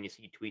and you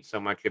see tweets so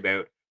much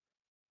about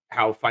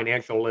how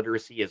financial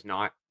literacy is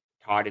not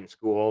taught in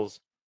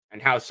schools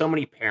and how so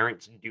many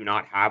parents do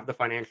not have the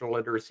financial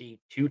literacy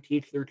to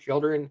teach their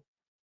children.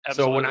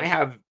 So when I Absolutely.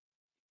 have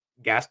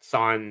guests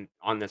on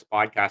this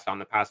podcast, on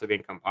the Passive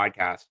Income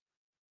Podcast,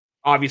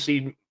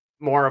 obviously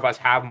more of us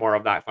have more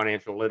of that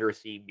financial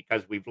literacy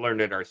because we've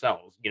learned it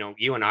ourselves.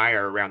 You and I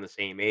are around the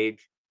same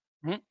age.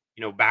 Mhm.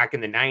 Back in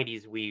the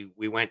 90s, we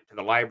went to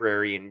the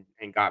library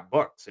and got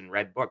books and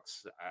read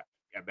books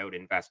about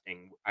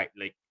investing.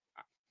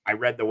 I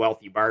read The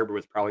Wealthy Barber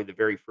was probably the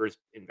very first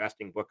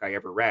investing book I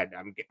ever read.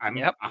 I'm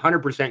Yep.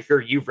 100%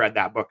 sure you've read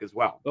that book as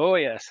well. Oh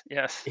yes,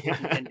 yes,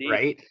 Yeah, indeed.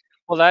 right?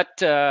 Well,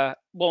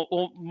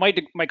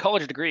 my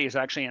college degree is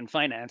actually in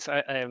finance.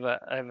 I have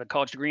a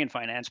college degree in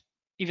finance,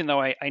 even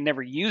though I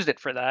never used it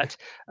for that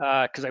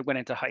because I went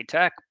into high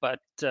tech. But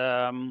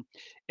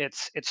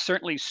it's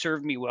certainly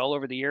served me well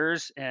over the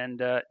years.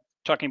 And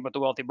talking about the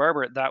Wealthy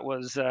Barber, that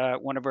was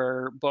one of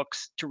our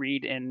books to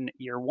read in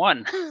year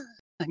one,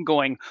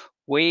 going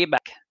way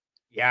back.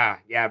 Yeah,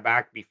 yeah,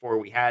 back before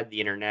we had the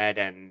internet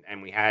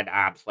and we had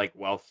apps like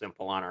Wealth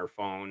Simple on our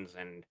phones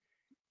and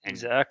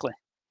Exactly.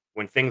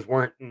 when things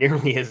weren't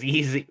nearly as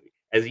easy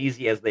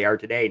as they are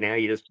today. Now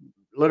you just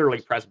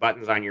literally press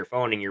buttons on your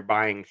phone and you're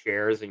buying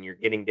shares and you're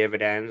getting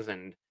dividends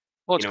and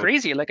Well, You it's know,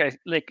 crazy.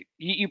 Like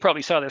you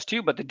probably saw this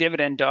too, but the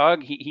dividend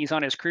dog, he's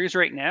on his cruise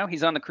right now.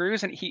 He's on the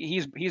cruise and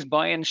he's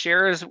buying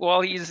shares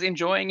while he's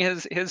enjoying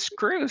his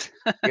cruise.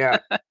 yeah,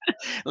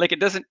 Like it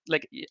doesn't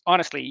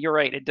honestly, you're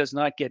right. It does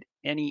not get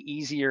any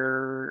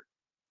easier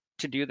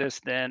to do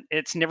this than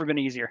it's never been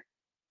easier.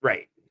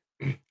 right.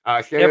 Shout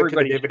out to the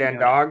Everybody should be dividend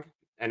doing it. dog,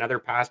 another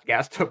past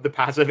guest of the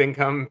passive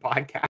income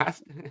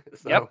podcast. Yep.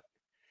 So,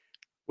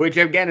 which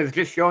again is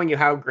just showing you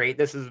how great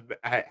this has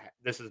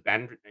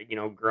been,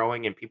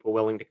 growing and people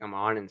willing to come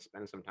on and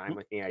spend some time Mm.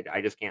 with me.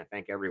 I just can't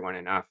thank everyone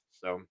enough.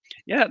 So,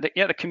 Yeah,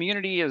 the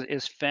community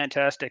is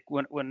fantastic.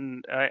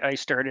 When I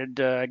started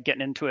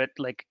getting into it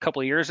like a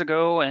couple of years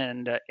ago,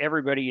 and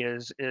everybody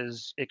is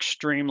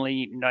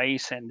extremely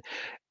nice and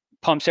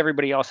pumps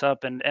everybody else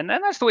up, and then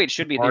that's the way it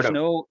should be. supportive.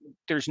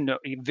 There's no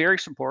very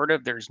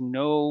supportive. There's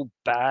no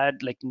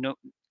bad like no.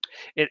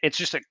 It's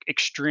just an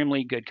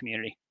extremely good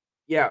community.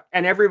 Yeah,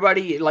 and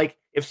everybody, like,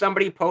 if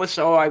somebody posts,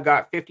 "Oh, I've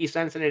got 50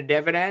 cents in a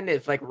dividend,"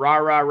 it's like, "Rah,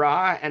 rah,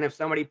 rah," and if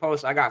somebody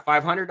posts, "I got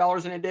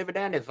 $500 in a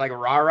dividend," it's like,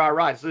 "Rah, rah,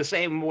 rah." It's the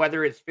same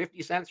whether it's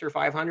 50 cents or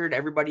 500,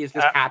 everybody is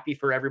just Uh, happy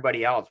for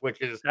everybody else,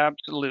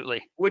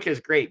 Absolutely. which is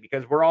great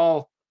because we're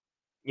all,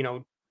 you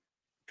know,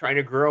 trying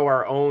to grow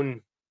our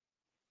own,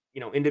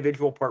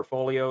 individual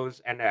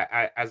portfolios, and,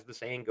 as the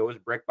saying goes,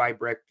 brick by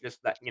brick,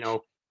 just that,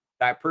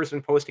 that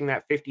person posting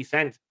that 50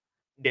 cent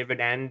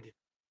dividend,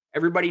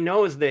 everybody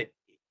knows that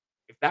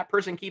if that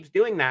person keeps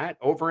doing that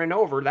over and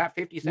over, that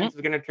 50 Mhm. cents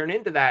is gonna turn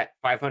into that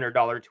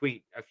 $500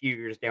 tweet a few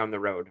years down the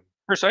road.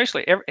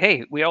 Precisely.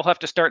 Hey, we all have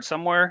to start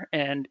somewhere,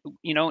 and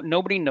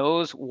nobody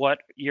knows what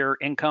your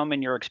income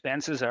and your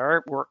expenses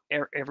are.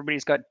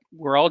 Everybody's got.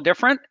 We're all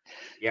different,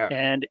 Yeah.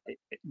 and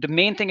the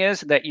main thing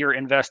is that you're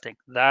investing.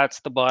 That's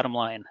the bottom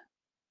line.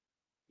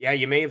 Yeah,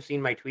 you may have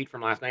seen my tweet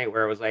from last night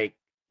where it was like,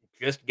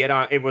 "Just get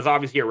on." It was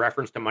obviously a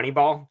reference to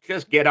Moneyball.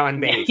 "Just get on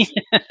base.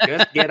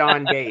 Just get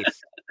on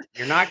base.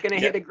 You're not gonna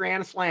Yeah. hit a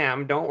grand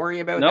slam, don't worry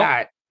about Nope.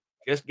 that.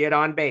 Just get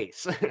on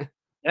base."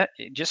 Yeah.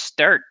 Just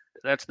start.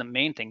 That's the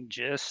main thing.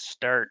 Just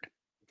start.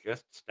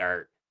 Just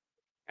start.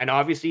 And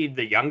obviously,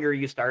 the younger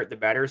you start, the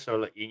better. So,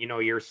 like,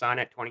 your son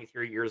at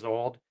 23 years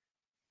old,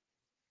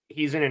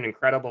 he's in an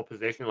incredible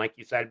position. Like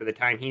you said, by the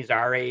time he's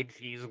our age,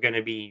 he's going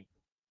to be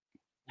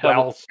How about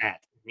well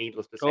set,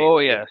 needless to say, Oh,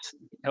 right? yes.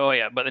 Oh,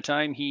 yeah. By the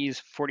time he's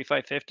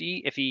 45,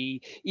 50, if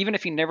he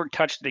never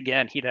touched it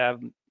again, he'd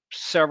have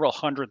several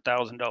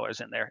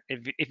 $100,000 in there.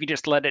 If you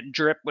just let it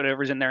drip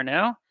whatever's in there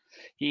now,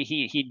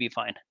 he'd be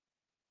fine.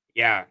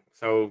 Yeah.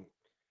 So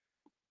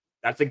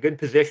that's a good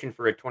position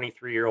for a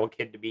 23-year-old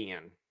kid to be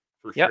in,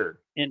 for Yep, sure.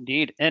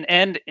 indeed.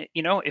 And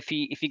if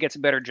he gets a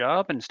better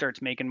job and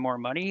starts making more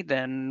money,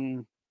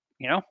 then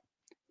you know,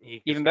 He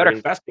can even start better.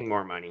 investing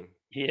more money.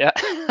 Yeah.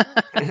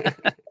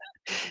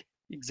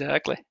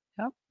 Exactly.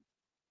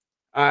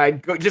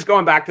 Yep. Just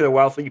going back to the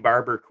wealthy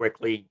barber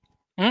quickly,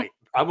 Mhm,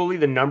 probably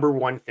the number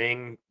one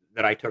thing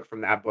that I took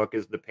from that book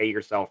is the pay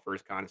yourself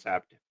first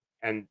concept.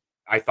 And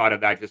I thought of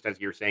that just as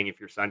you're saying, if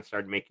your son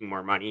started making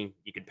more money,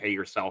 you could pay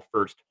yourself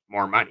first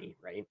more money,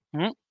 right?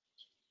 mhm.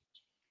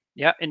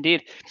 Yeah,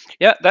 indeed.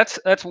 Yeah, that's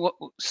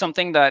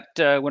something that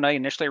when I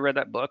initially read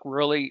that book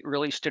really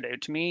stood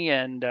out to me,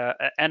 and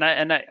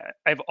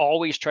I've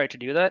always tried to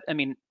do that. I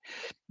mean,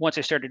 once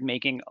I started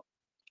making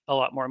a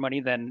lot more money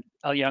than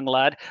a young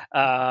lad,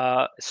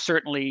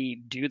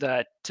 certainly do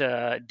that.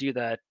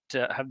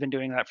 Have been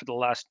doing that for the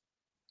last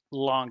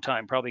long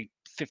time, probably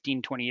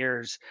 15, 20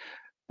 years.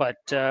 But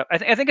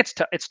I think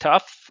it's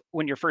tough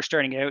when you're first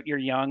starting out. You're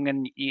young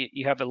and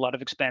you have a lot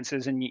of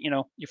expenses, and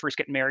you first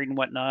get married and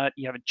whatnot.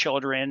 You have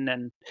children,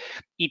 and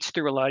eats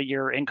through a lot of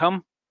your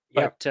income.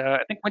 But Yep,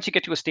 I think once you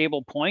get to a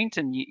stable point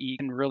and you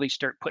can really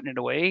start putting it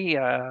away,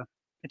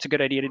 it's a good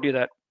idea to do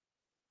that.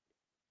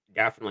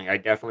 definitely. I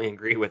definitely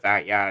agree with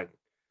that. Yeah.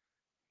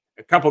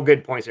 A couple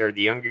good points there.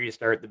 The younger you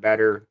start, the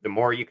better. The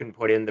more you can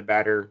put in, the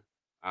better.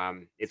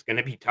 It's going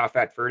to be tough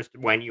at first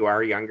when you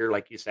are younger,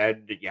 like you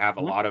said. That you have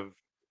Mhm,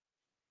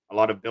 a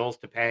lot of bills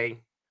to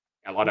pay,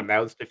 a lot mhm. of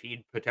mouths to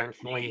feed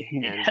potentially,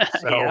 and Yep,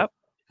 so,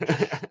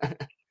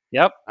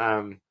 yep.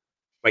 um,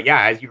 but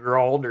yeah, as you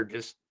grow older,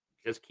 just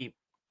keep,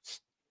 s-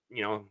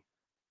 you know,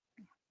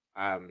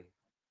 um,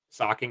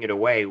 socking it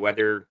away.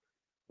 Whether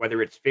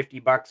it's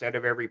 $50 out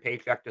of every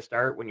paycheck to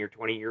start when you're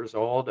 20 years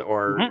old,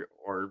 Mhm.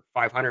 or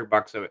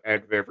 $500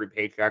 out of every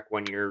paycheck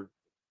when you're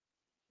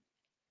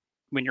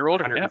When you're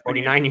older, yeah. When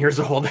you 149 years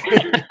old.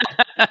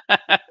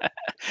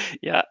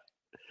 Yeah,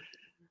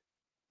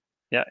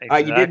 yeah,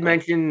 You did exactly.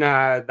 mention,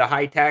 the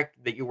high tech,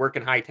 that you work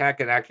in high tech,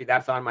 and actually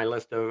that's on my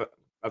list of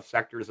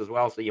sectors as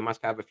well, so you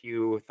must have a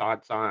few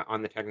thoughts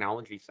on the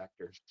technology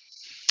sector.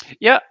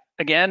 Yeah,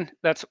 again,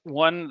 that's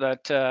one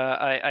that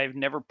I've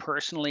never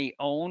personally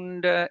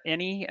owned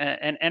any,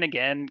 and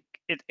again,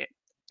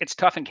 it's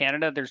tough in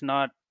Canada. There's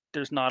not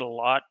a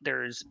lot.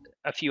 There's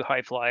a few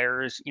high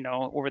flyers,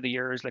 over the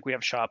years. Like we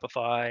have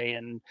Shopify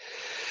and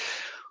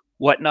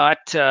whatnot.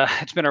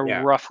 It's been a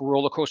Yeah, rough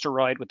roller coaster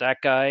ride with that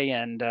guy,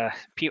 and a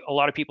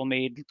lot of people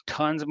made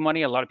tons of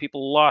money. A lot of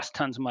people lost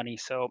tons of money.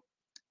 So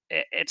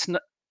it's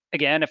not.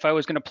 again, if I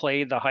was going to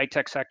play the high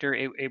tech sector,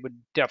 it would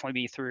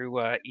definitely be through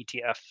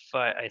ETF.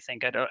 I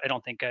think I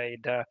don't think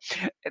I'd.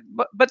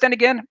 But then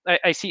again,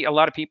 I see a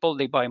lot of people,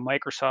 they buy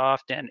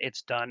Microsoft and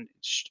it's done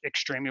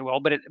extremely well,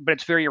 but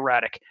it's very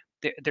erratic.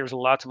 There's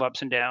lots of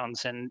ups and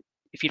downs, and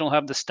if you don't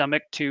have the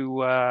stomach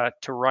to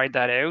ride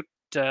that out,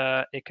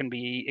 it can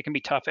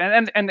be tough.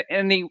 And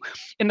the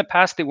in the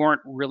past they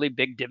weren't really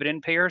big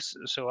dividend payers,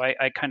 so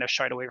I kind of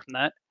shied away from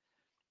that.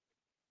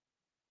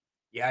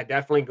 Yeah,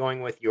 definitely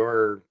going with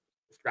your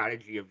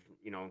strategy of,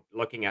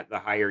 looking at the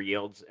higher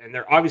yields. And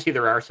there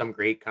are some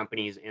great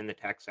companies in the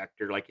tech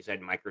sector, like you said,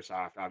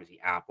 Microsoft, obviously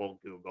Apple,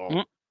 Google.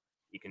 Mhm,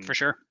 You for can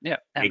sure. Yeah,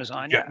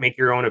 Amazon. Yeah. make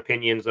your own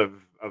opinions of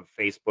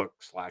Facebook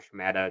slash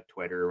Meta,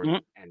 Twitter,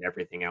 Mhm, and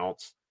everything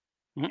else.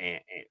 mhm.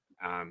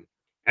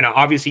 And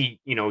obviously,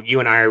 you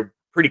and I are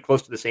pretty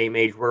close to the same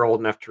age. We're old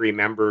enough to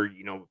remember,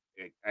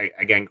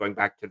 again, going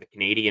back to the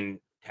Canadian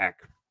tech,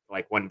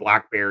 like when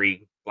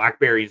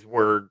Blackberries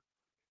were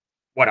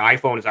what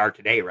iPhones are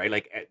today, right?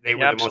 Like, they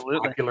were Yeah, the most absolutely.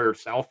 popular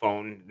cell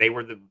phone. They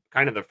were the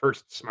kind of the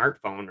first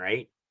smartphone,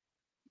 right?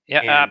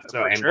 Yeah,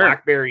 for And sure.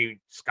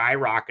 BlackBerry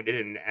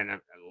skyrocketed,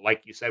 and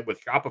like you said,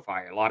 with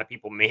Shopify, a lot of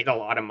people made a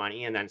lot of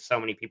money, and then so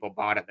many people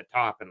bought at the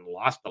top and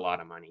lost a lot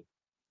of money.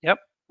 Yep.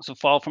 So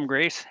fall from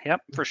grace.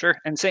 Yep, for sure.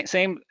 And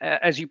same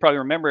as you probably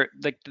remember,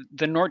 like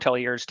the Nortel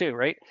years too,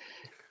 right?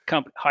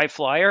 High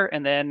flyer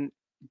and then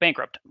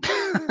bankrupt.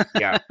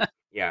 Yeah,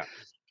 yeah. Yeah,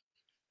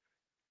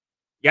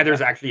 Yeah,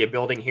 there's actually a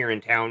building here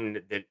in town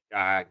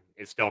that,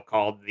 is still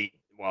called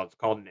it's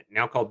called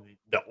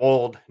the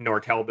old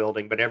Nortel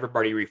building, but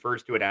everybody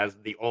refers to it as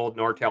the old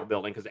Nortel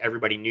building because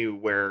everybody knew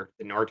where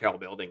the Nortel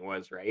building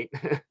was, right?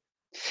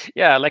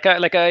 yeah.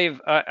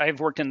 I've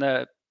worked in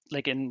the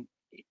like in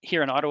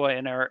here in Ottawa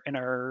in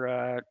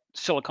our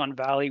Silicon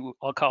Valley,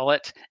 I'll call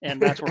it,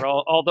 and that's where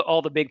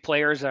all the big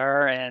players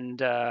are. And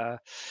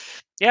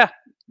yeah,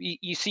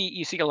 you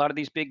see a lot of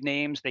these big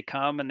names. They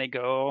come and they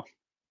go.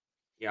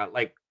 Yeah,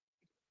 like,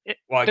 It,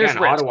 well, there's again,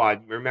 risk. Ottawa,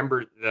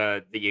 remember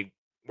the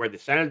where the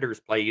Senators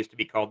play used to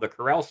be called the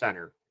Corel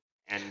Center,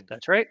 and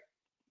That's right.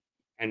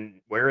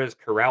 where is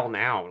Corel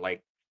now?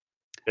 Like,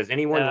 does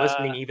anyone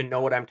listening Uh, even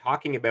know what I'm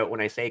talking about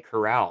when I say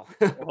Corel,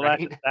 well,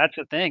 that's right? that's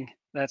the thing.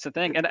 That's the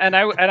thing. And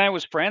I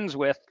was friends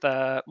with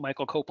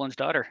Michael Copeland's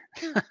daughter.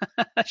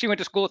 She went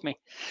to school with me.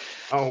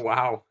 Oh,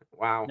 wow.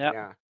 Wow, Yeah,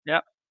 yeah.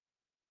 yeah,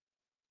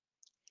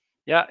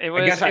 yeah. It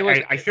I was guess it was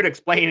I should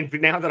explain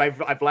now that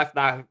I've left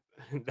that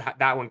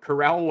one.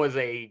 Corel was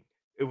it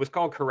was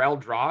called Corel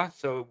Draw,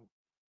 so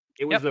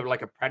it Yep. was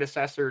like a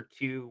predecessor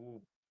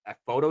to a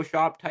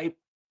Photoshop type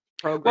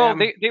Well,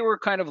 program, they were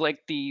kind of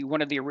like the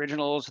one of the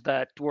originals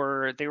that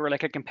were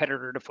like a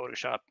competitor to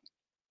Photoshop.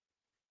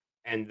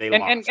 and they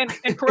And lost. and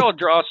and Corel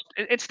Draw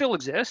it still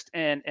exists,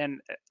 and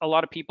a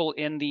lot of people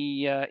in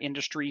the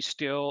industry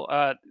still,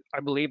 I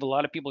believe, a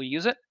lot of people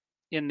use it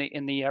in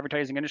the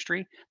advertising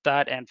industry.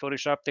 That and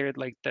Photoshop, they're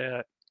like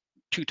the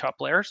two top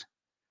players.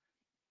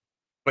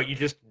 But you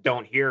just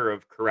don't hear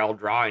of Corel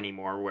Draw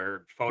anymore,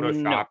 where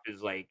No, Photoshop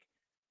is like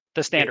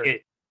the it. standard.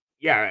 it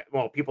yeah,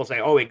 well, people say,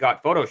 "Oh, it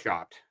got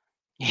photoshopped."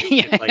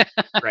 It's Yeah, like,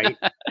 right?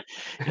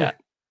 yeah,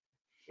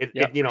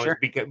 yeah, for It's sure.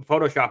 become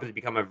Photoshop has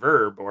become a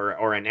verb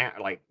or a noun.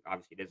 Like,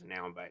 obviously it is a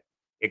noun, but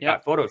it Yeah,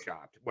 got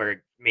photoshopped.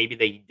 Where maybe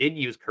they did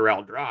use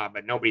Corel Draw,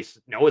 but nobody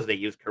knows they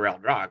used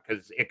Corel Draw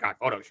because it got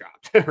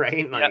photoshopped,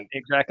 right? yeah, Like,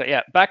 exactly.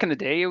 Yeah, back in the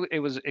day, it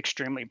was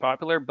extremely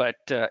popular, but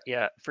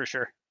yeah, for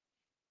sure.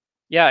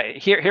 Yeah,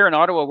 here in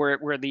Ottawa,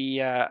 where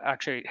the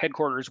actually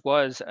headquarters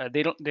was,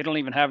 they don't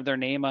even have their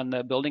name on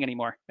the building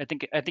anymore. I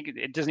think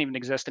it doesn't even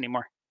exist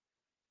anymore.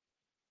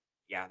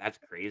 yeah, that's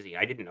crazy.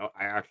 I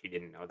actually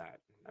didn't know that.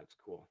 That's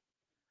cool.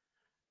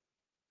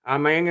 I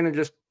am gonna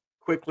just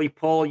quickly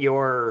pull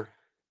your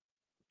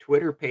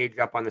Twitter page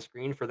up on the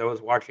screen for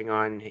those watching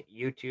on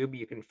YouTube.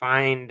 You can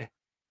find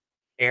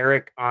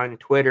Eric on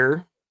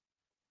Twitter.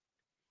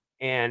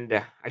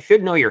 And I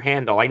should know your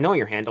handle. I know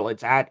your handle.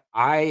 It's at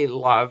I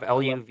love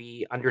I love,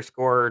 LUV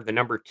underscore the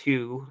number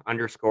two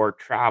underscore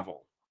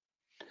travel.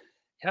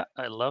 yeah,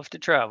 I love to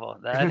travel.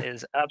 That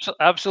is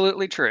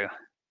absolutely true.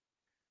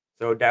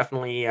 So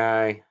definitely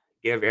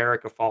give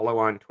Eric a follow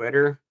on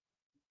Twitter.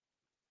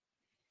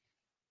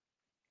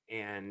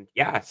 And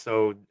yeah,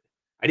 so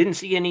I didn't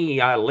see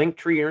any link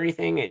tree or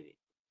anything.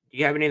 Do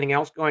you have anything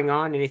else going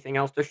on? Anything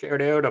else to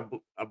shout out?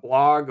 A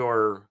blog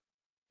or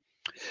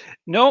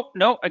No,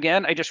 no.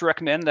 Again, I just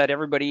recommend that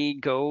everybody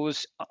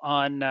goes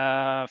on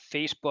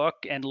Facebook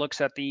and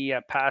looks at the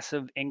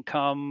passive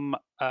income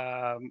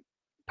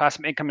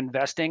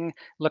investing.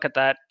 Look at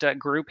that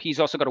group. He's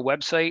also got a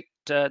website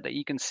that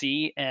you can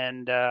see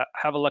and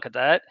have a look at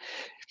that.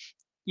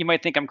 You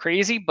might think I'm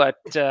crazy, but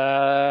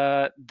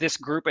this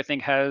group I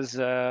think has,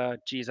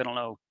 geez, I don't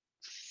know,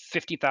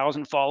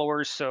 50,000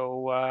 followers.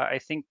 So I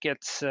think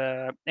it's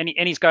and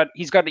he's got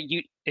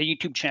a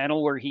YouTube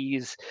channel where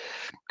he's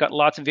got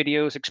lots of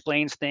videos,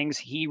 explains things.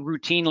 He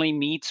routinely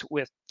meets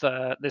with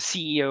the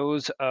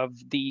CEOs of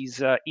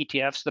these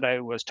ETFs that I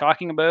was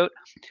talking about.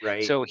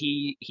 right? So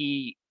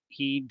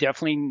he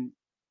definitely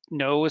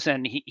knows,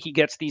 and he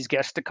gets these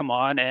guests to come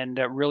on and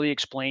really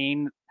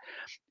explain.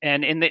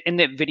 And in the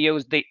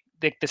videos,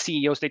 the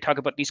CEOs, they talk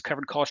about these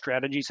covered call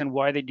strategies and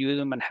why they do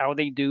them and how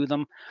they do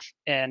them,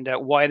 and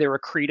why they're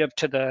accretive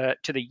to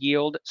the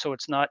yield. So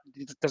it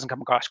doesn't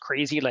come across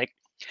crazy. Like,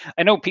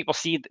 I know people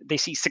they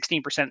see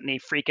 16% and they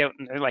freak out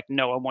and they're like,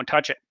 no, I won't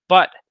touch it.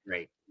 But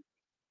Right.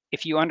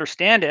 if you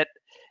understand it,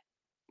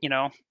 you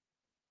know,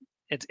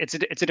 it's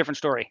a different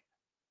story.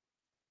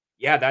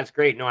 Yeah, that's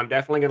great. No, I'm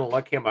definitely gonna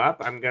look him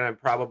up. I'm gonna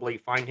probably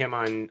find him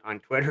on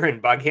Twitter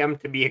and bug him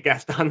to be a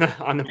guest on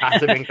the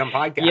Passive Income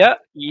podcast. Yeah,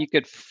 you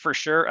could for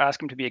sure ask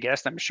him to be a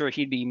guest. I'm sure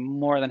he'd be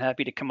more than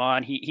happy to come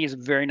on. He's a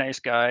very nice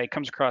guy,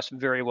 comes across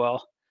very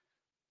well.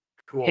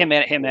 Cool, Him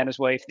and cool. his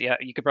wife, yeah,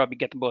 you could probably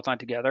get them both on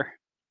together.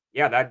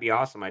 Yeah, that'd be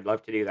awesome. I'd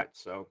love to do that.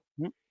 So,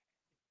 Mhm.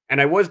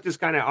 and I was just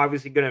kind of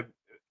obviously gonna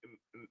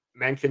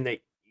mention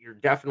that you're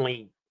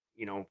definitely,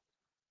 you know,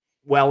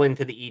 well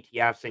into the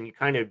ETFs, and you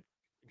kind of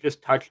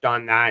just touched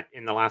on that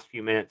in the last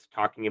few minutes,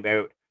 talking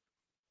about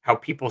how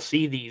people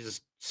see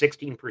these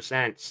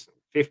 16%,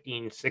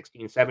 15,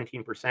 16,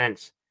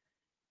 17%.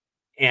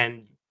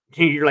 And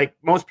you're like,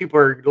 most people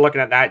are looking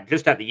at that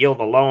just at the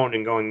yield alone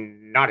and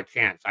going, not a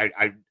chance.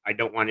 I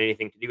don't want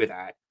anything to do with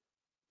that.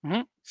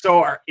 Mhm.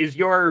 So is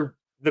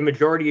the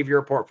majority of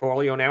your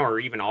portfolio now, or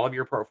even all of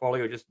your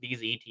portfolio, just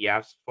these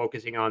ETFs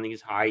focusing on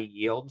these high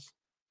yields?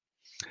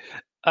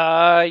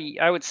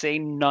 I would say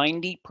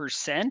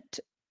 90%.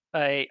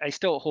 I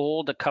still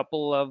hold a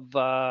couple of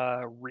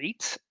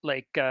REITs,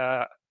 like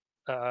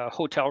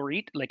hotel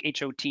REIT, like Yep.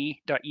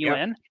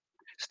 HOT.UN.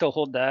 Still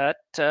hold that,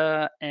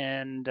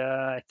 and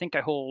I think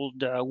I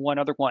hold one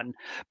other one.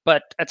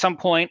 But at some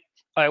point,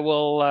 I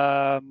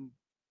will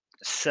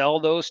sell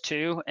those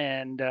two,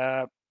 and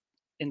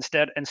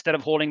instead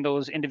of holding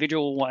those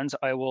individual ones,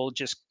 I will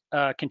just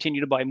continue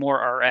to buy more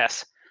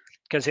RS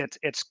because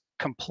it's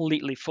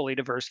completely fully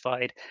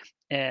diversified,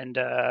 and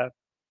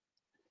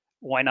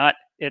why not?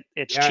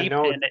 It's Yeah, cheap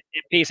and no,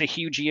 it pays a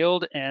huge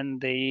yield,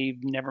 and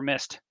they've never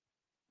missed.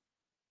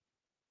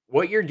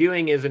 what you're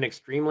doing is an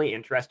extremely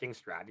interesting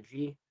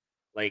strategy,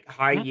 like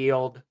high Mhm.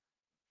 yield,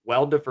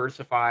 well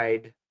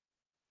diversified,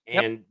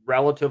 Yep. and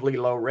relatively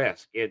low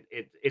risk. It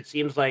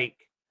seems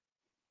like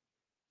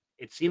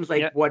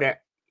Yeah.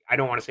 I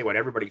don't wanna say what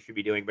everybody should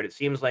be doing, but it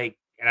seems like,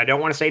 and I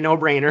don't wanna say no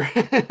brainer.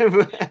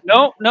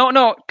 No, no,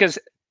 no. Because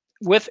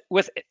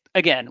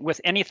again,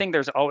 with anything,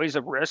 there's always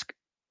a risk,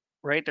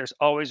 right? There's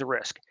always a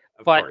risk.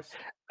 Of But course.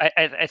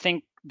 I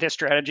think this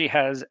strategy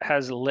has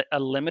a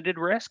limited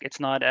risk. It's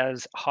not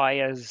as high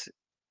as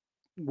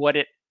what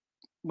it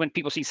when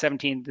people see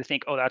 17, they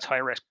think, oh, that's high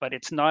risk, but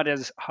it's not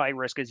as high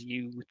risk as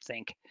you would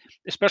think,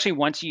 especially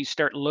once you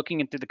start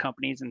looking into the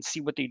companies and see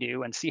what they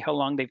do and see how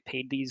long they've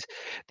paid these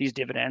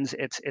dividends.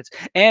 It's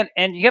and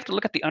you have to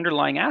look at the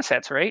underlying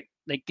assets, right?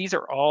 Like, these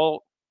are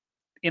all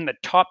in the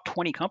top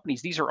 20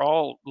 companies. These are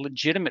all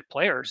legitimate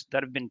players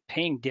that have been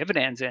paying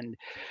dividends and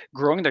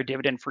growing their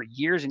dividend for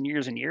years and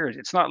years and years.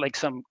 It's not like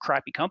some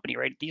crappy company,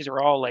 right? These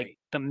are all like Right.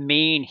 the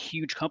main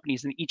huge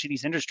companies in each of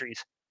these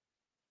industries.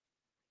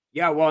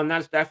 Yeah, well, and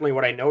that's definitely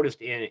what I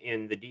noticed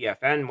in the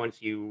DFN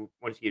once you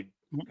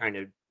Mhm. kind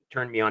of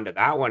turned me onto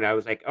that one. I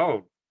was like,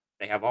 "Oh,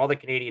 they have all the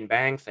Canadian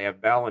banks, they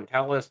have Bell and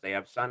Telus, they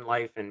have Sun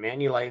Life and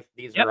Manulife.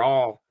 These Yep. are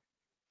all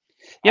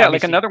Yeah,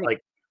 like obviously another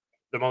like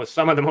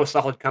some of the most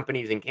solid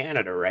companies in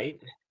Canada, right?"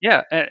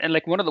 Yeah, and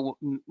like one of the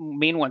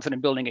main ones that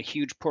I'm building a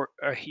huge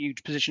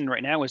position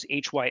right now is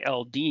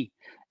HYLD,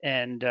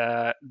 and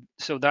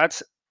so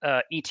that's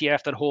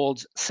ETF that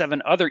holds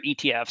 7 other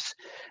ETFs,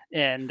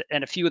 and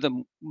a few of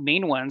the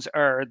main ones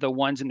are the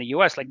ones in the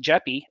U.S. like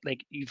JEPI,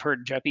 like you've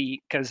heard JEPI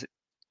because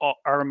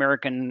our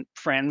American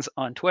friends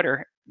on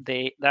Twitter,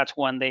 that's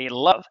one they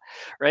love,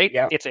 right?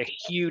 Yeah. It's a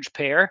huge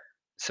pair,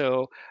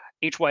 so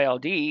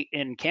HYLD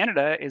in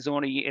Canada is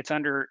only it's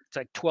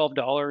like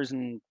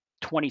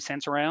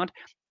 $12.20 around,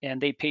 and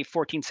they pay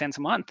 14 cents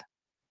a month,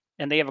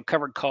 and they have a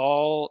covered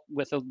call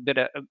with a bit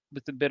of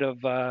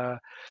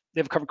they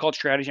have a covered call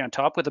strategy on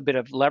top with a bit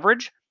of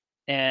leverage,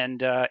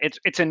 and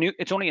it's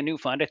only a new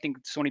fund. I think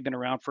it's only been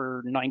around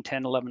for 9,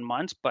 10, 11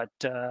 months, but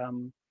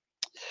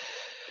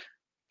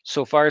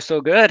so far so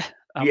good.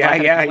 I'm Yeah, not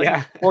going to yeah,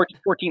 complain. yeah.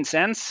 14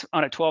 cents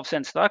on a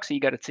 12-cent stock, so you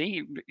got to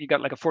see you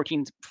got like a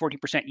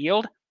 40%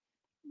 yield.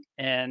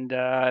 And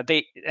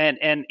they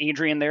and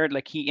Adrian there,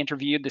 like, he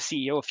interviewed the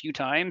CEO a few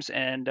times,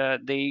 and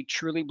they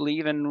truly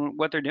believe in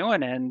what they're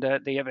doing, and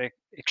they have a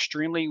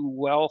extremely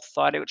well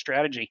thought out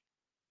strategy.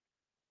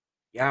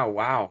 Yeah,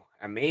 wow.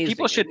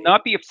 People Amazing. should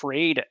not be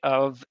afraid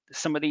of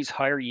some of these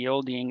higher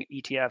yielding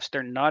ETFs.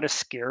 They're not as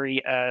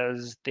scary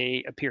as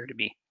they appear to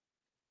be.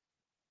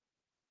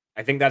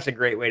 I think that's a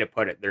great way to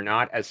put it. They're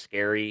not as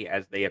scary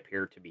as they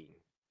appear to be.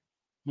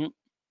 Mm,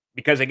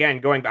 Because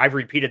again, I've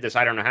repeated this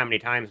I don't know how many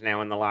times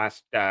now in the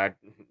last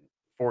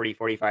 40,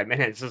 45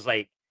 minutes. Is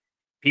like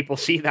people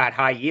see that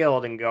high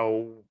yield and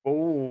go,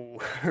 "Oh,"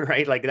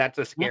 right? Like that's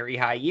a mm, scary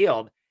high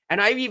yield.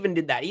 And I even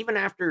did that even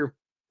after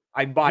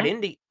I bought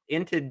mm.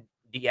 into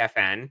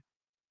DFN.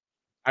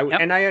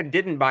 Yep. I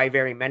didn't buy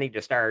very many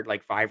to start,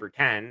 like 5 or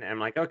 10. And I'm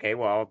like, okay,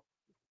 well,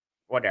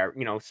 whatever,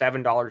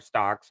 $7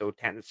 stock, so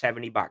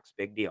 70 bucks,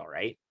 big deal,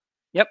 right?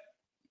 Yep.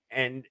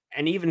 And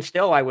even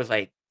still, I was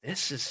like,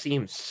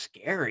 seems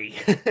scary.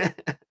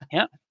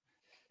 Yeah.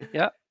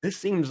 Yeah. This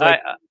seems I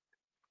like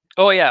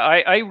oh yeah,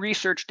 I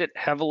researched it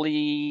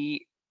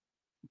heavily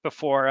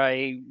before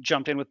I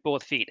jumped in with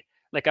both feet.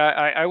 Like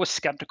I was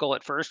skeptical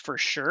at first for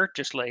sure,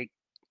 just like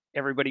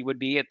everybody would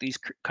be at these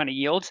kind of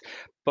yields.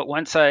 But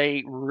once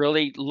I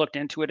really looked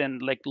into it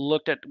and like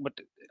looked at what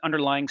the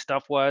underlying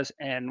stuff was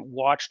and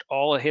watched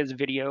all of his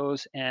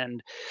videos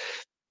and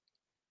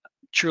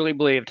truly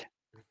believed,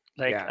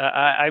 like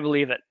yeah. I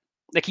believe it.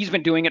 Like he's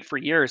been doing it for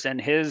years, and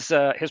his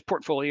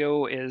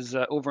portfolio is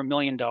over $1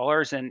 million,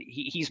 and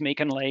he's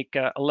making like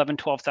 11,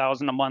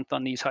 12,000 a month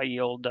on these high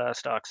yield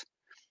stocks.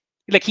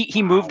 Like Wow.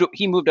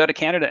 he moved out of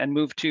Canada and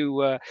moved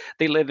to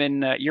they live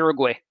in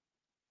Uruguay.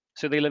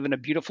 So they live in a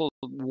beautiful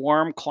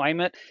warm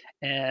climate,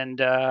 and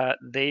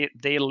they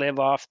live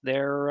off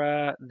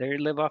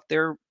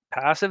their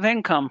passive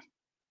income.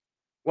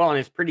 Well, and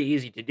it's pretty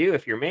easy to do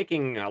if you're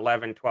making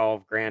 11,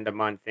 12 grand a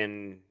month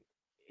in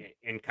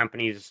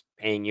companies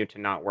paying you to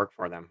not work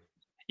for them.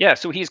 Yeah,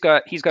 so he's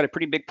got a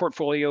pretty big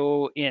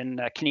portfolio in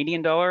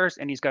Canadian dollars,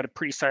 and he's got a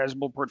pretty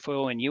sizable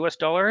portfolio in US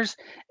dollars,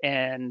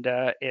 and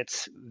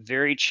it's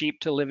very cheap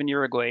to live in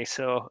Uruguay.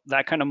 So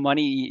that kind of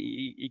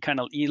money,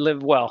 you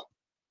live well.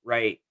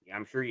 Right. Yeah,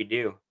 I'm sure you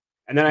do.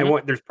 And then I Mhm.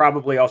 want there's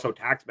probably also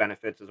tax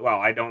benefits as well.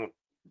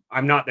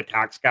 I'm not the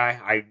tax guy.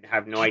 I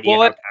have no idea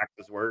Well, how it,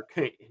 taxes work.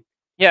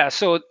 yeah,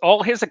 so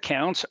all his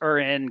accounts are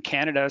in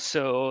Canada,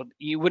 so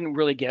you wouldn't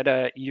really get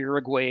a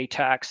Uruguay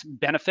tax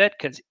benefit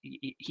because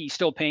he's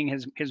still paying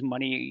his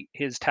money.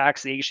 His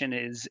taxation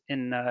is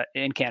in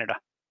Canada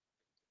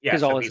Yeah,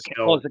 because so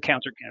all his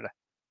accounts are Canada.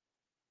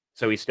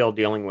 he's still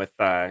dealing with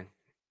CRA,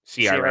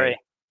 CRA,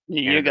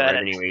 you Canada got it.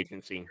 Revenue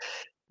Agency.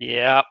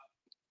 Yeah,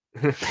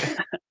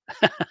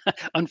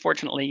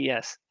 unfortunately,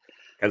 yes,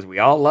 Because we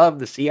all love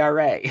the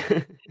CRA.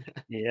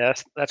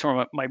 yes. That's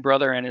where my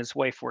brother and his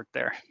wife work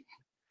there.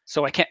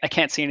 So I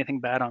can't see anything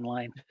bad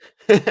online.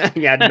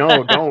 Yeah,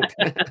 no, don't.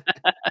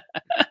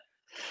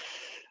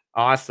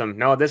 Awesome.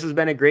 No, this has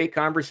been a great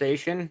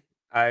conversation.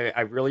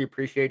 I've really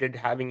appreciated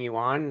having you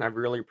on. I've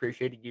really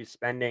appreciated you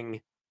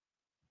spending,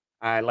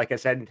 like I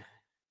said,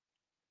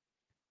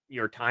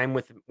 your time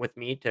with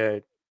me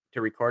to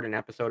record an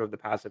episode of the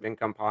Passive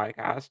Income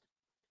Podcast.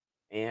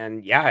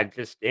 And yeah,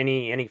 just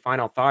any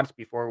final thoughts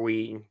before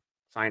we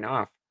sign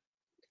off?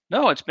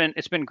 No, it's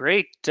been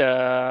great.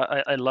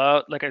 I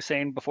love, like I was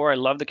saying before, I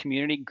love the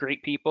community.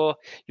 Great people.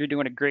 You're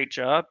doing a great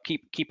job.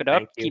 Keep it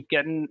up. Thank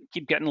you.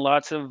 Keep getting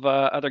lots of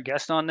other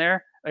guests on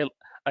there.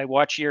 I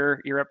watch your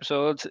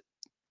episodes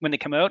when they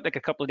come out, like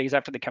a couple of days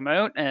after they come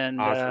out, and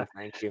Awesome.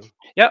 Thank you.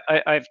 yeah,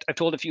 I've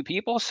told a few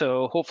people.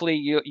 So hopefully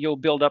you'll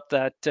build up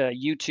that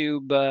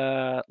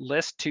YouTube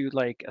list to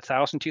like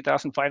 1,000,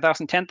 2,000,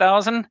 5,000,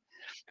 10,000.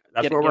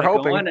 That's what we're Get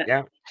it going. hoping.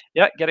 Yeah.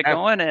 Yeah, get it Uh,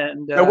 going,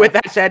 and So with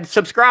that said,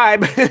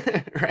 subscribe.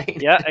 Right.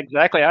 yeah,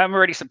 exactly. I'm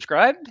already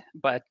subscribed,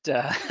 but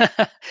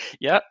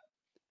yeah,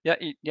 yeah,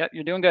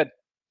 you're doing good.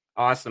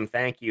 Awesome.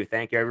 Thank you.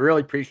 Thank you. I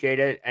really appreciate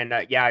it. And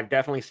yeah, I've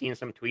definitely seen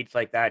some tweets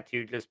like that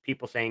too. Just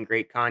people saying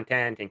great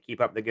content and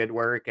keep up the good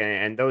work.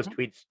 And those Mhm.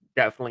 tweets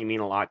definitely mean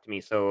a lot to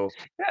me. So,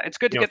 Yeah, it's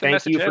good to get the thank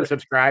message you for out.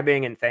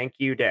 subscribing and thank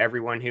you to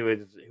everyone who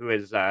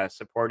has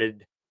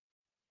supported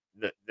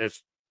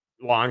this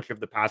launch of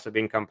the Passive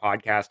Income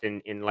Podcast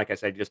in like I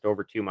said, just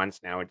over 2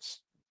 months now.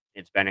 It's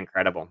been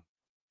incredible.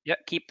 Yeah,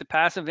 keep the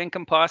passive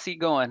income posse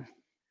going.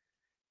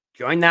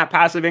 Join that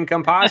passive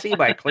income posse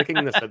by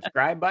clicking the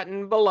subscribe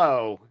button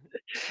below.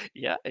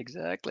 Yeah,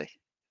 exactly.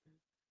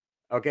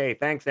 Okay,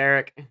 thanks,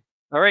 Eric.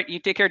 All right, you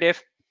take care,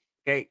 Dave.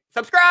 Okay,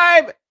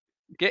 subscribe.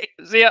 Okay,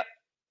 see ya.